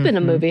 Could have been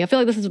a movie. I feel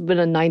like this has been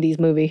a 90s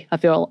movie. I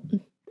feel.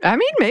 I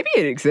mean, maybe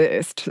it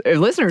exists.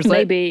 Listeners,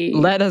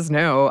 let us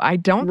know. I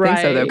don't think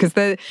so, though, because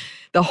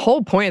the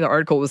whole point of the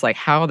article was like,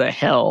 how the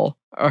hell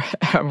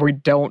we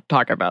don't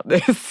talk about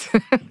this?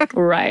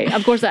 Right.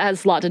 Of course, that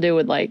has a lot to do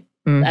with, like,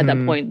 at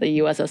that point, the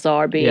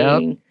USSR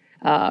being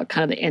kind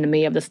of the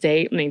enemy of the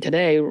state. I mean,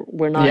 today,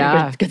 we're not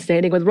in good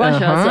standing with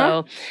Russia,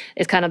 so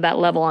it's kind of that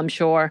level, I'm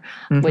sure,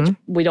 which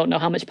we don't know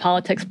how much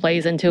politics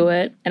plays into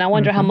it. And I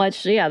wonder how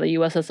much, the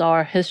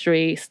USSR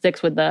history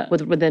sticks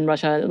within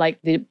Russia, like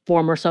the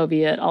former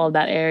Soviet, all of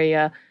that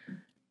area.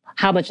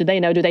 How much do they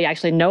know? Do they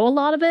actually know a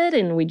lot of it?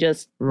 And we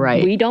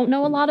don't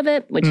know a lot of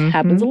it, which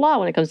happens a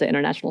lot when it comes to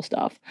international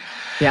stuff.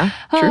 Yeah,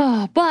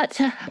 true. But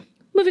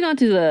moving on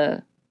to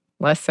the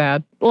less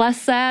sad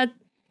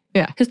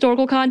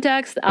historical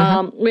context,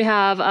 we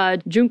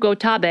have Junko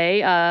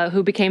Tabe,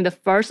 who became the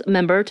first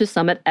member to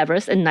summit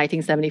Everest in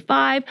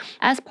 1975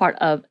 as part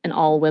of an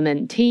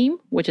all-women team,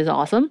 which is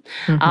awesome.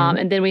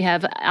 And then we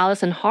have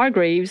Alison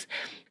Hargreaves,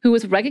 who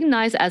was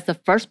recognized as the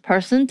first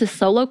person to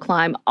solo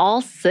climb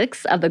all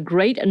 6 of the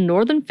great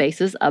northern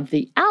faces of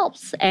the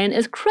Alps and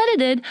is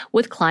credited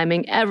with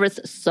climbing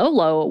Everest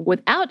solo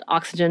without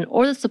oxygen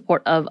or the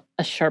support of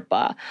a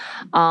Sherpa.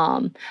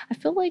 I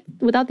feel like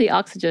without the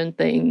oxygen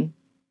thing,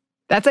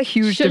 that's a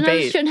huge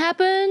debate. Shouldn't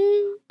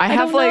happen.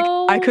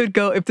 I could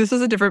go, if this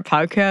was a different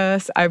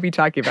podcast, I'd be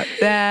talking about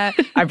that.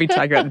 I'd be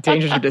talking about the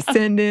dangers of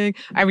descending.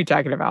 I'd be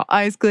talking about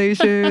ice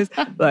glaciers.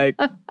 Like,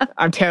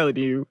 I'm telling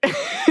you.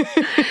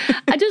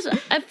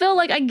 I feel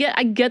like I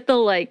get the,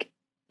 like,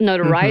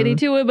 notoriety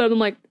to it, but I'm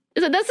like,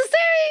 is it necessary?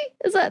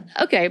 Is that,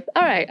 okay,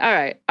 all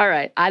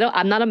right.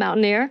 I'm not a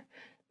mountaineer.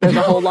 There's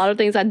a whole lot of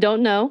things I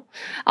don't know,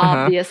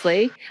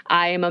 obviously.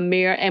 I am a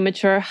mere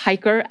amateur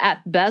hiker at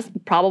best,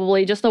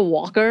 probably just a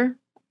walker.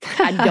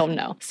 I don't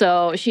know.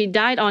 So she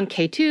died on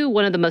K2,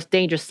 one of the most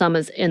dangerous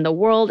summits in the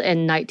world,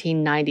 in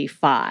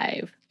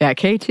 1995. Yeah,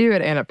 K2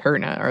 and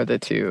Annapurna are the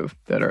two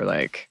that are,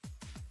 like,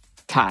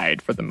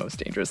 tied for the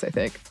most dangerous, I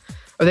think.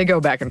 Or they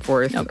go back and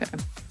forth. Okay.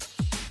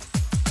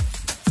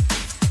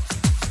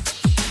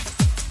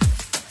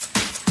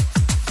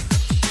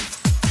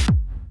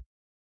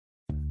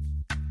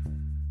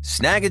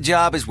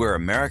 Snagajob is where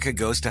America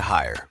goes to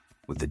hire,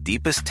 with the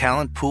deepest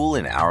talent pool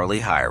in hourly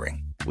hiring.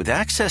 With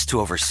access to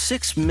over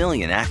 6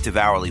 million active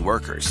hourly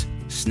workers,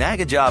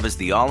 Snagajob is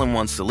the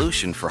all-in-one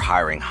solution for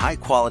hiring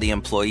high-quality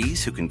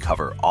employees who can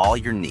cover all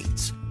your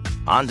needs.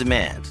 On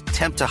demand,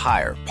 temp to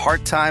hire,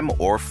 part-time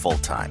or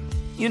full-time.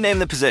 You name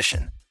the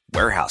position.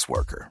 Warehouse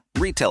worker,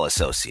 retail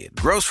associate,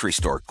 grocery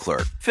store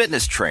clerk,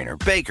 fitness trainer,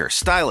 baker,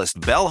 stylist,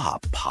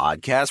 bellhop,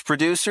 podcast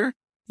producer.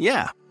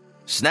 Yeah,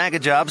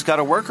 Snagajob's got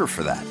a worker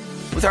for that.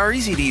 With our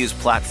easy-to-use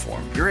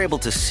platform, you're able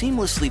to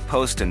seamlessly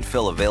post and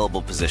fill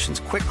available positions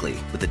quickly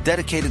with a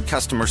dedicated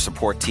customer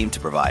support team to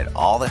provide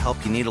all the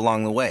help you need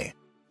along the way.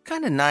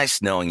 Kind of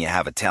nice knowing you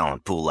have a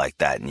talent pool like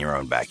that in your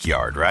own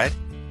backyard, right?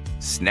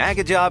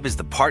 Snagajob is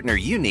the partner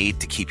you need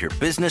to keep your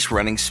business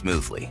running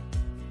smoothly.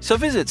 So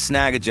visit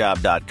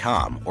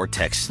snagajob.com or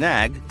text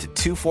snag to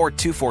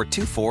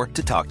 242424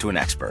 to talk to an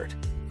expert.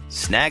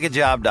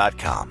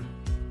 Snagajob.com,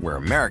 where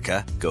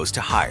America goes to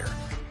hire.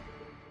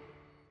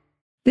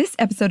 This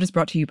episode is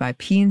brought to you by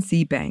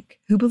PNC Bank,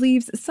 who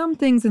believes some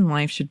things in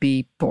life should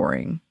be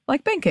boring,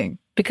 like banking.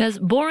 Because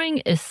boring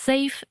is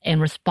safe and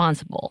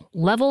responsible,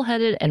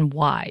 level-headed and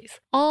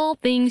wise. All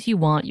things you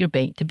want your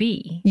bank to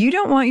be. You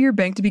don't want your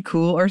bank to be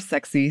cool or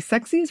sexy.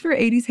 Sexy is for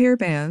 80s hair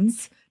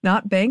bands,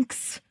 not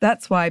banks.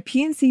 That's why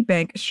PNC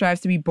Bank strives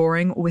to be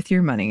boring with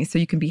your money so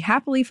you can be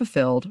happily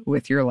fulfilled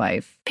with your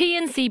life.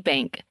 PNC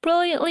Bank,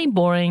 brilliantly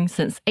boring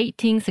since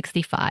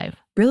 1865.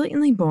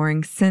 Brilliantly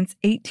Boring Since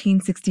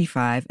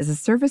 1865 is a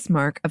service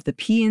mark of the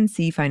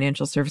PNC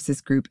Financial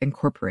Services Group,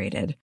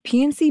 Incorporated.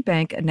 PNC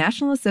Bank, a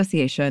National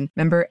Association,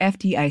 member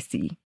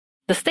FDIC.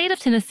 The state of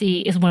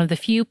Tennessee is one of the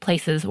few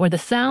places where the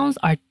sounds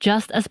are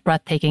just as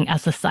breathtaking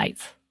as the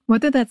sights.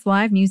 Whether that's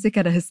live music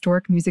at a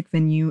historic music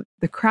venue,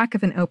 the crack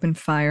of an open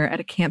fire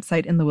at a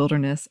campsite in the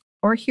wilderness,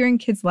 or hearing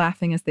kids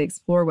laughing as they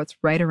explore what's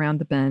right around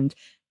the bend,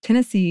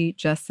 Tennessee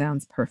just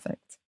sounds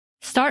perfect.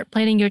 Start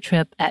planning your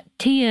trip at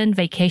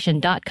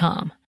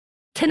tnvacation.com.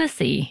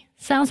 Tennessee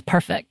sounds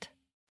perfect.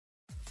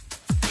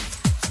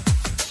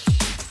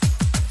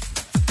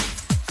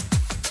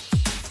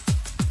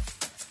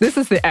 This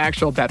is the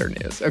actual better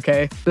news,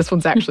 okay? This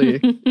one's actually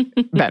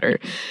better.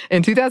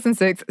 In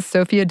 2006,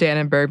 Sophia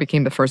Dannenberg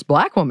became the first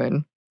Black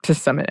woman to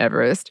summit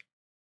Everest.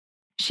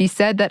 She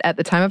said that at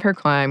the time of her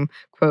climb,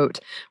 quote,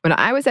 "When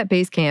I was at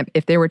base camp,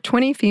 if there were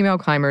 20 female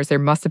climbers, there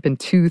must have been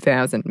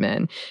 2,000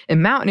 men.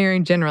 In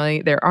mountaineering,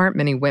 generally, there aren't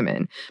many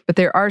women, but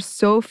there are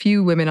so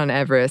few women on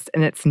Everest,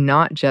 and it's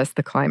not just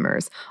the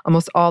climbers.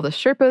 Almost all the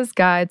Sherpas,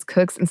 guides,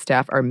 cooks, and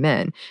staff are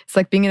men. It's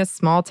like being in a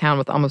small town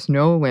with almost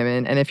no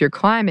women, and if you're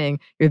climbing,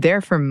 you're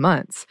there for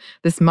months.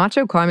 This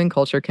macho climbing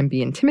culture can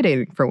be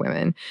intimidating for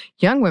women.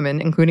 Young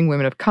women, including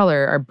women of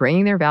color, are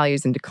bringing their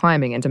values into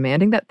climbing and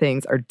demanding that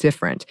things are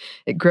different.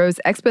 It grows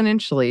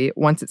exponentially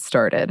once it's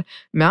started.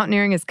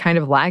 Mountaineering is kind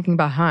of lagging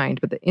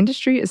behind, but the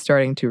industry is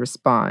starting to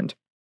respond."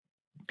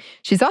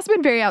 She's also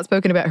been very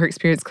outspoken about her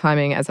experience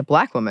climbing as a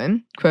Black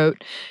woman.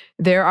 Quote,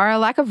 "There are a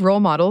lack of role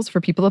models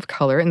for people of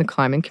color in the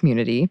climbing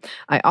community.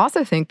 I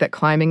also think that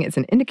climbing is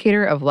an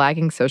indicator of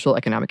lagging social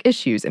economic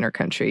issues in our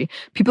country.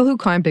 People who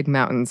climb big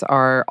mountains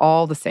are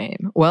all the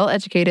same.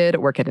 Well-educated,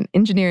 work at an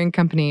engineering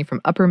company,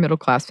 from upper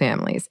middle-class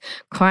families.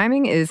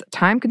 Climbing is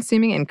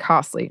time-consuming and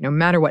costly. No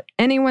matter what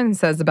anyone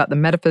says about the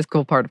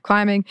metaphysical part of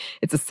climbing,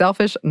 it's a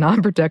selfish,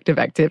 non-productive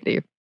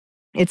activity.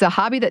 It's a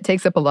hobby that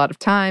takes up a lot of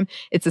time.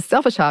 It's a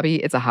selfish hobby.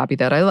 It's a hobby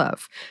that I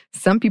love.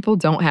 Some people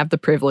don't have the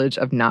privilege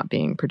of not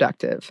being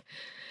productive."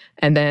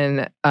 And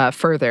then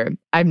further,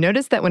 I've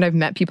noticed that when I've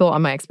met people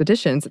on my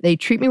expeditions, they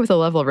treat me with a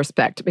level of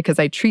respect because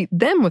I treat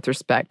them with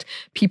respect.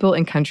 People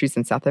in countries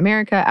in South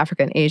America,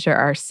 Africa, and Asia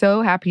are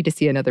so happy to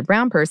see another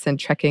brown person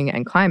trekking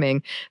and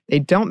climbing. They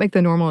don't make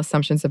the normal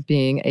assumptions of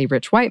being a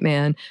rich white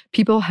man.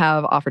 People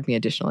have offered me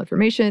additional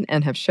information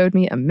and have showed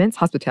me immense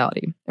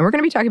hospitality. And we're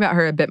going to be talking about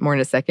her a bit more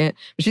in a second,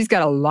 but she's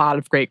got a lot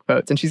of great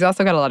quotes. And she's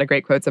also got a lot of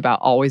great quotes about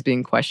always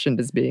being questioned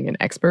as being an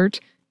expert.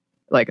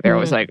 Like they're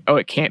always like, oh,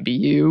 it can't be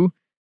you.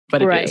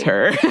 But it is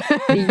her.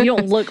 You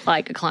don't look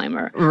like a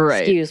climber.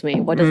 Right. Excuse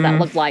me. What does that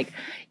look like?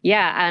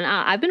 Yeah, and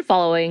I've been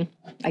following,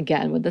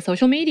 again, with the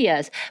social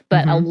medias,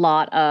 but a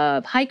lot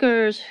of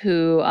hikers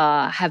who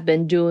have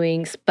been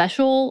doing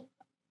special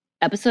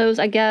episodes,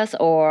 I guess,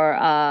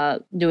 or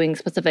doing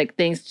specific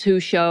things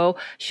to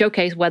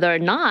showcase whether or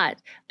not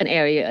an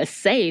area is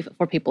safe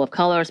for people of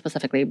color,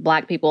 specifically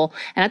Black people.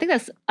 And I think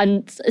that's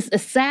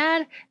it's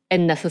sad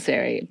and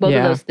necessary, both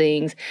of those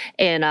things.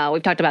 And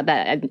we've talked about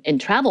that in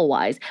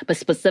travel-wise, but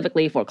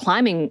specifically for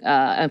climbing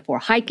and for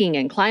hiking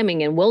and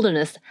climbing and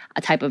wilderness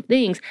type of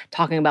things,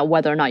 talking about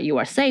whether or not you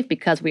are safe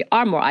because we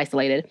are more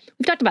isolated.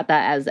 We've talked about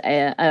that as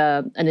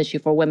an issue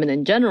for women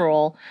in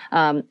general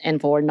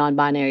and for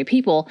non-binary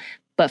people.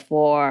 But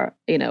for,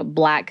 the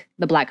Black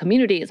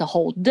community, it's a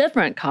whole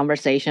different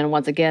conversation,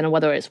 once again,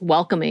 whether it's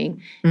welcoming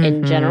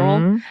in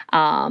general.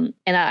 And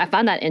I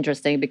find that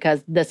interesting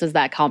because this is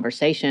that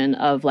conversation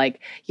of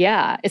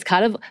it's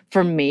kind of,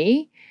 for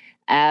me,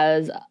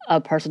 as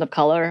a person of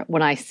color,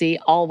 when I see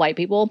all white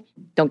people,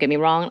 don't get me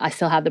wrong, I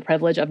still have the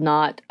privilege of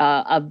not,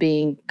 of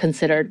being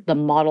considered the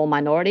model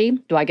minority.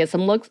 Do I get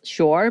some looks?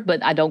 Sure,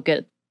 but I don't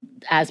get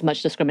as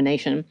much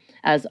discrimination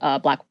as a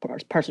Black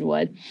person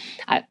would.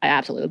 I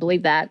absolutely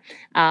believe that.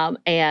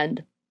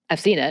 And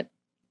I've seen it,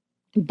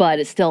 but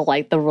it's still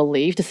like the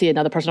relief to see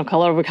another person of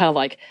color. We're kind of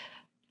like,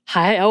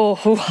 hi,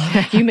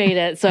 you made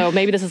it. So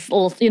maybe this is a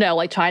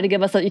little, trying to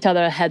give each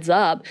other a heads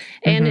up.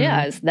 And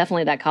it's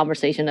definitely that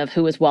conversation of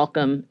who is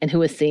welcome and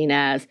who is seen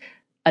as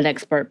an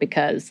expert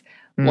because,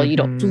 you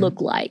don't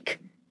look like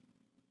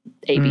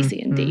A, B,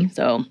 C, and D.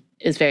 So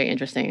it's very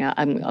interesting.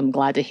 I'm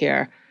glad to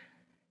hear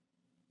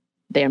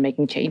they are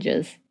making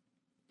changes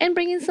and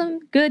bringing some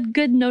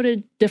good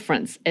noted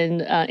difference in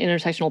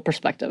intersectional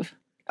perspective.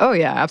 Oh,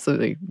 yeah,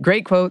 absolutely.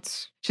 Great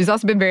quotes. She's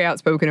also been very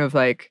outspoken of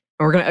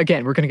we're going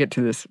to get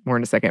to this more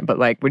in a second, but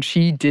when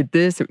she did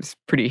this, it was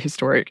pretty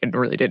historic and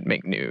really didn't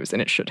make news,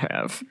 and it should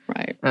have.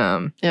 Right.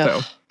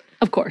 So.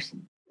 Of course.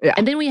 Yeah.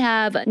 And then we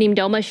have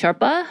Nimdoma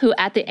Sherpa, who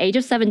at the age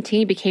of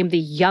 17 became the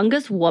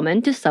youngest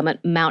woman to summit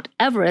Mount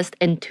Everest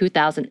in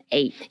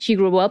 2008. She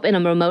grew up in a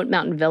remote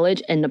mountain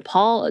village in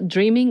Nepal,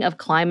 dreaming of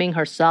climbing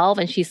herself.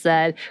 And she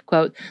said,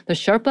 quote, "The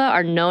Sherpa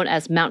are known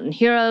as mountain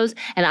heroes,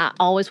 and I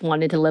always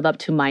wanted to live up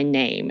to my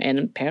name." And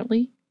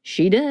apparently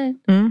she did.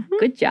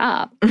 Good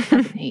job.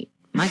 2008.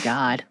 My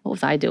God, what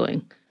was I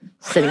doing?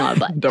 Sitting on a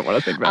butt. Don't want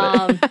to think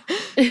about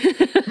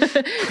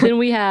it. Then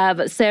we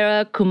have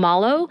Sarah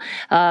Khumalo.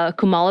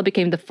 Khumalo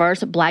became the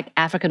first Black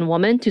African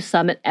woman to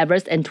summit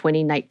Everest in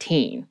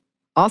 2019.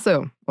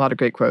 Also, a lot of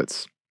great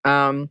quotes.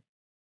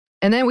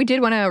 And then we did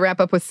want to wrap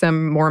up with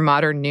some more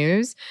modern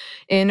news.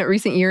 In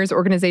recent years,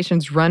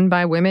 organizations run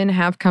by women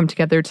have come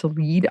together to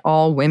lead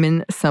all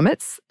women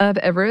summits of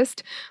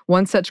Everest.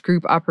 One such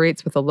group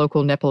operates with a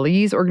local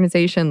Nepalese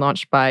organization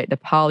launched by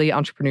Nepali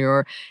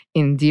entrepreneur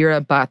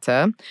Indira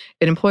Bhatta.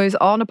 It employs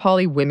all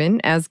Nepali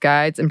women as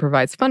guides and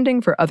provides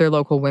funding for other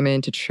local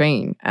women to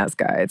train as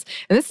guides.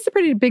 And this is a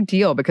pretty big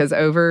deal because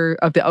of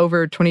the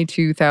over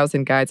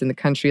 22,000 guides in the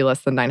country,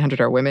 less than 900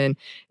 are women.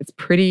 It's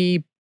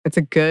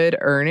a good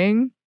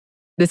earning.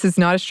 This is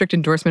not a strict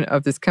endorsement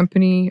of this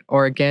company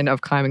or, again,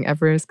 of climbing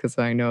Everest, because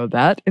I know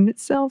that in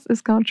itself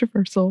is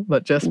controversial,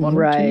 but just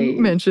wanted to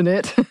mention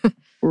it.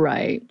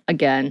 Right.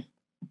 Again,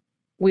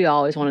 we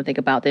always want to think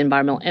about the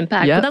environmental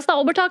impact, but that's not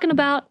what we're talking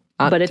about.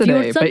 But if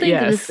you're something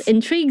that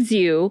intrigues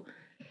you,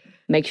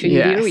 make sure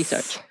you do your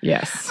research.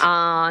 Yes.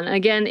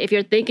 Again, if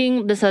you're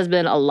thinking this has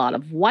been a lot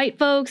of white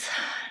folks,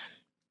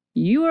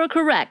 you are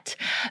correct.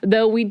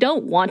 Though we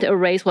don't want to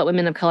erase what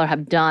women of color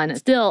have done,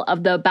 still,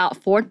 of the about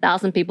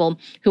 4,000 people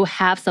who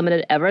have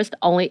summited Everest,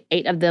 only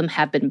 8 of them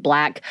have been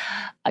Black.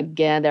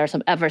 Again, there are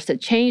some efforts to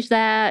change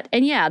that.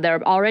 And there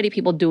are already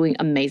people doing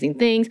amazing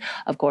things.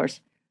 Of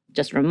course,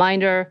 just a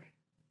reminder,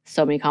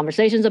 so many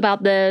conversations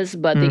about this,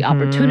 but the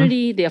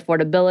opportunity, the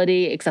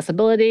affordability,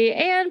 accessibility,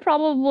 and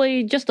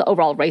probably just the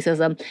overall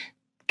racism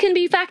can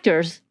be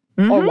factors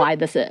or why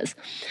this is.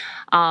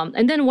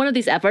 And then one of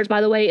these efforts,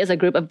 by the way, is a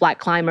group of Black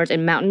climbers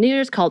and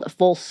mountaineers called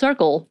Full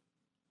Circle.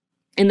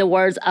 In the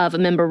words of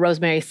member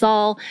Rosemary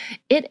Saul,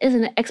 it is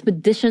an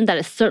expedition that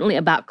is certainly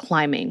about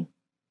climbing.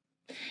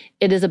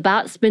 It is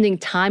about spending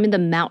time in the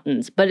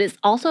mountains, but it's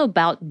also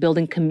about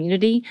building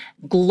community,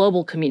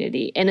 global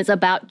community, and it's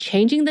about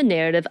changing the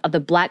narrative of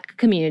the Black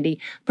community,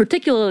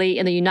 particularly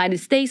in the United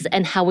States,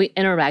 and how we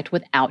interact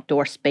with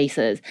outdoor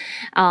spaces.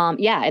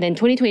 And in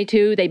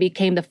 2022, they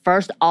became the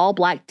first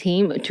all-Black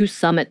team to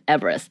summit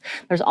Everest.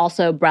 There's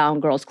also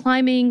Brown Girls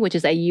Climbing, which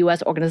is a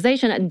U.S.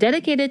 organization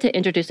dedicated to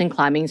introducing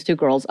climbing to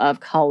girls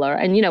of color.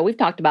 And, we've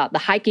talked about the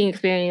hiking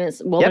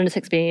experience, wilderness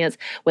experience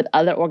with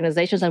other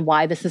organizations and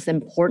why this is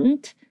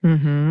important.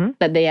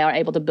 That they are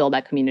able to build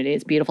that community.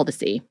 It's beautiful to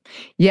see.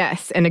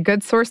 Yes, and a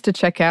good source to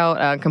check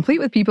out, complete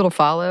with people to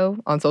follow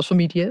on social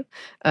media,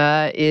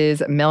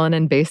 is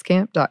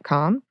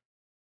melaninbasecamp.com.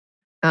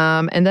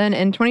 And then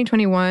in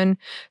 2021,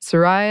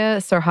 Soraya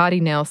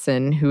Sarhadi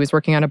Nelson, who is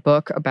working on a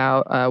book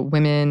about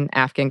women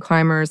Afghan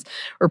climbers,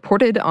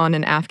 reported on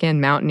an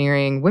Afghan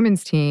mountaineering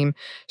women's team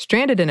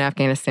stranded in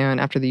Afghanistan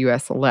after the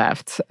U.S.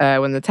 left.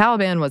 When the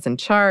Taliban was in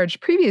charge,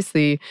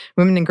 previously,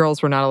 women and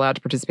girls were not allowed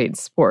to participate in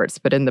sports.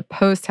 But in the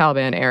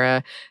post-Taliban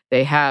era,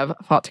 they have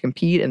fought to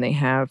compete and they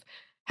have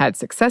had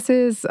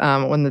successes.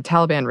 When the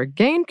Taliban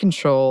regained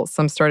control,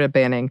 some started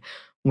banning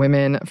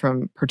women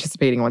from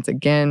participating once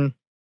again.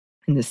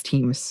 And this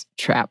team's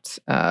trapped.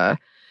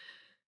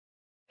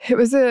 It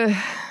was a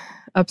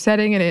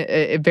upsetting and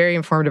a very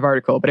informative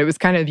article, but it was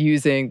kind of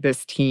using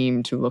this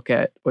team to look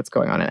at what's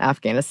going on in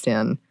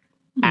Afghanistan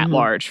at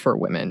large for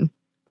women.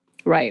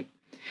 Right.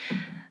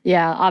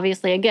 Yeah,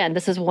 obviously, again,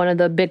 this is one of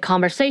the big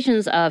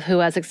conversations of who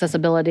has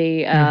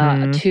accessibility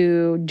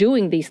to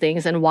doing these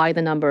things and why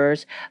the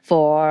numbers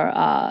for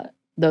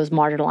those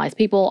marginalized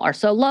people are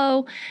so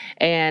low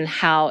and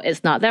how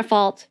it's not their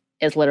fault.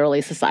 Is literally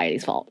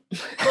society's fault.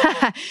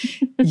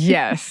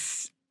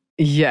 Yes.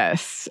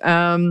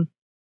 And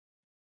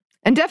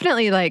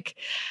definitely, not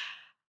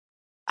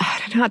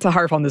to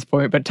harp on this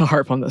point, but to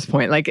harp on this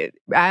point.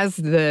 As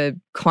the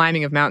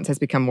climbing of mountains has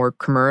become more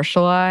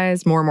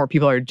commercialized, more and more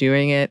people are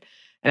doing it.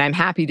 And I'm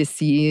happy to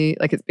see,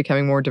 it's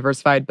becoming more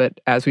diversified.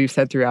 But as we've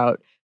said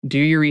throughout, do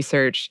your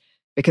research.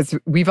 Because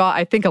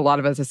I think a lot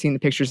of us have seen the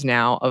pictures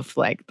now of,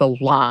 the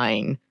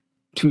line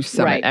to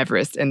summit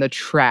Everest and the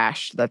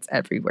trash that's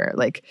everywhere.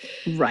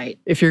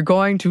 If you're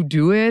going to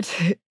do it,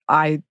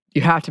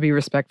 you have to be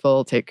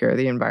respectful, take care of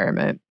the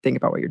environment, think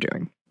about what you're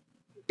doing.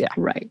 Yeah.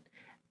 Right.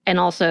 And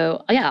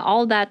also,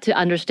 all that to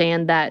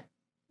understand that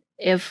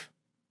if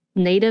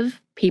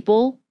Native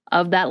people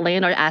of that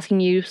land are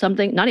asking you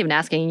something, not even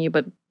asking you,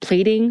 but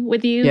pleading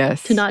with you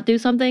to not do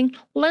something,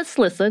 let's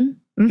listen.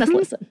 Let's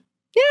listen.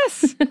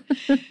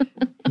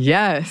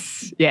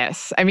 Yes.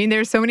 Yes. I mean,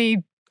 there's so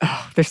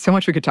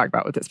much we could talk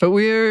about with this, but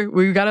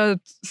we've got to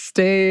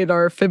stay in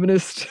our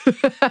feminist.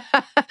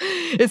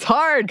 It's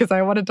hard because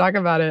I want to talk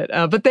about it,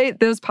 but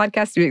those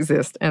podcasts do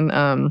exist, and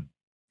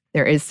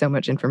there is so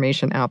much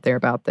information out there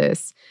about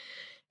this,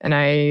 and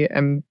I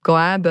am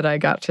glad that I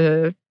got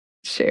to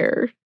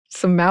share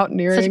some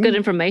mountaineering. Such good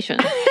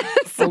information.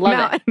 Some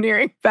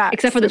mountaineering facts,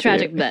 except for the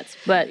tragic bits,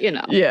 but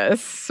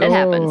yes, it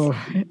happens.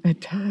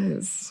 It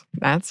does.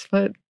 That's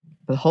what.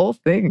 The whole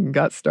thing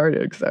got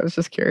started because I was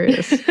just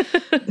curious.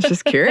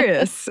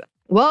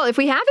 Well, if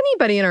we have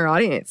anybody in our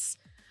audience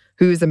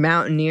who's a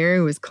mountaineer,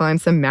 who has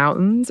climbed some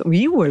mountains,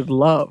 we would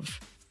love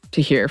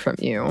to hear from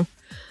you.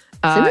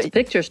 Send us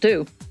pictures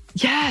too.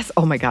 Yes.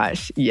 Oh my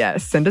gosh.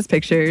 Yes. Send us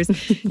pictures.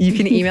 You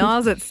can email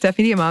us at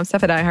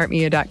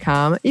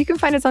stephaniemomstuff@iheartmedia.com. You can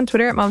find us on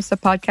Twitter at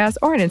momstuffpodcast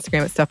or on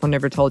Instagram at Stuff Mom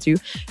Never Told You.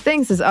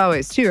 Thanks as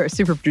always to our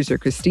super producer,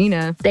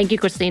 Christina. Thank you,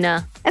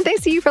 Christina. And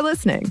thanks to you for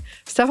listening.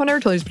 Stuff Mom Never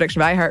Told You is a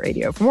production by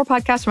iHeartRadio. For more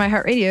podcasts from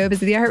iHeartRadio,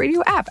 visit the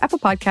iHeartRadio app, Apple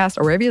Podcasts,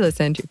 or wherever you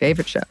listen to your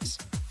favorite shows.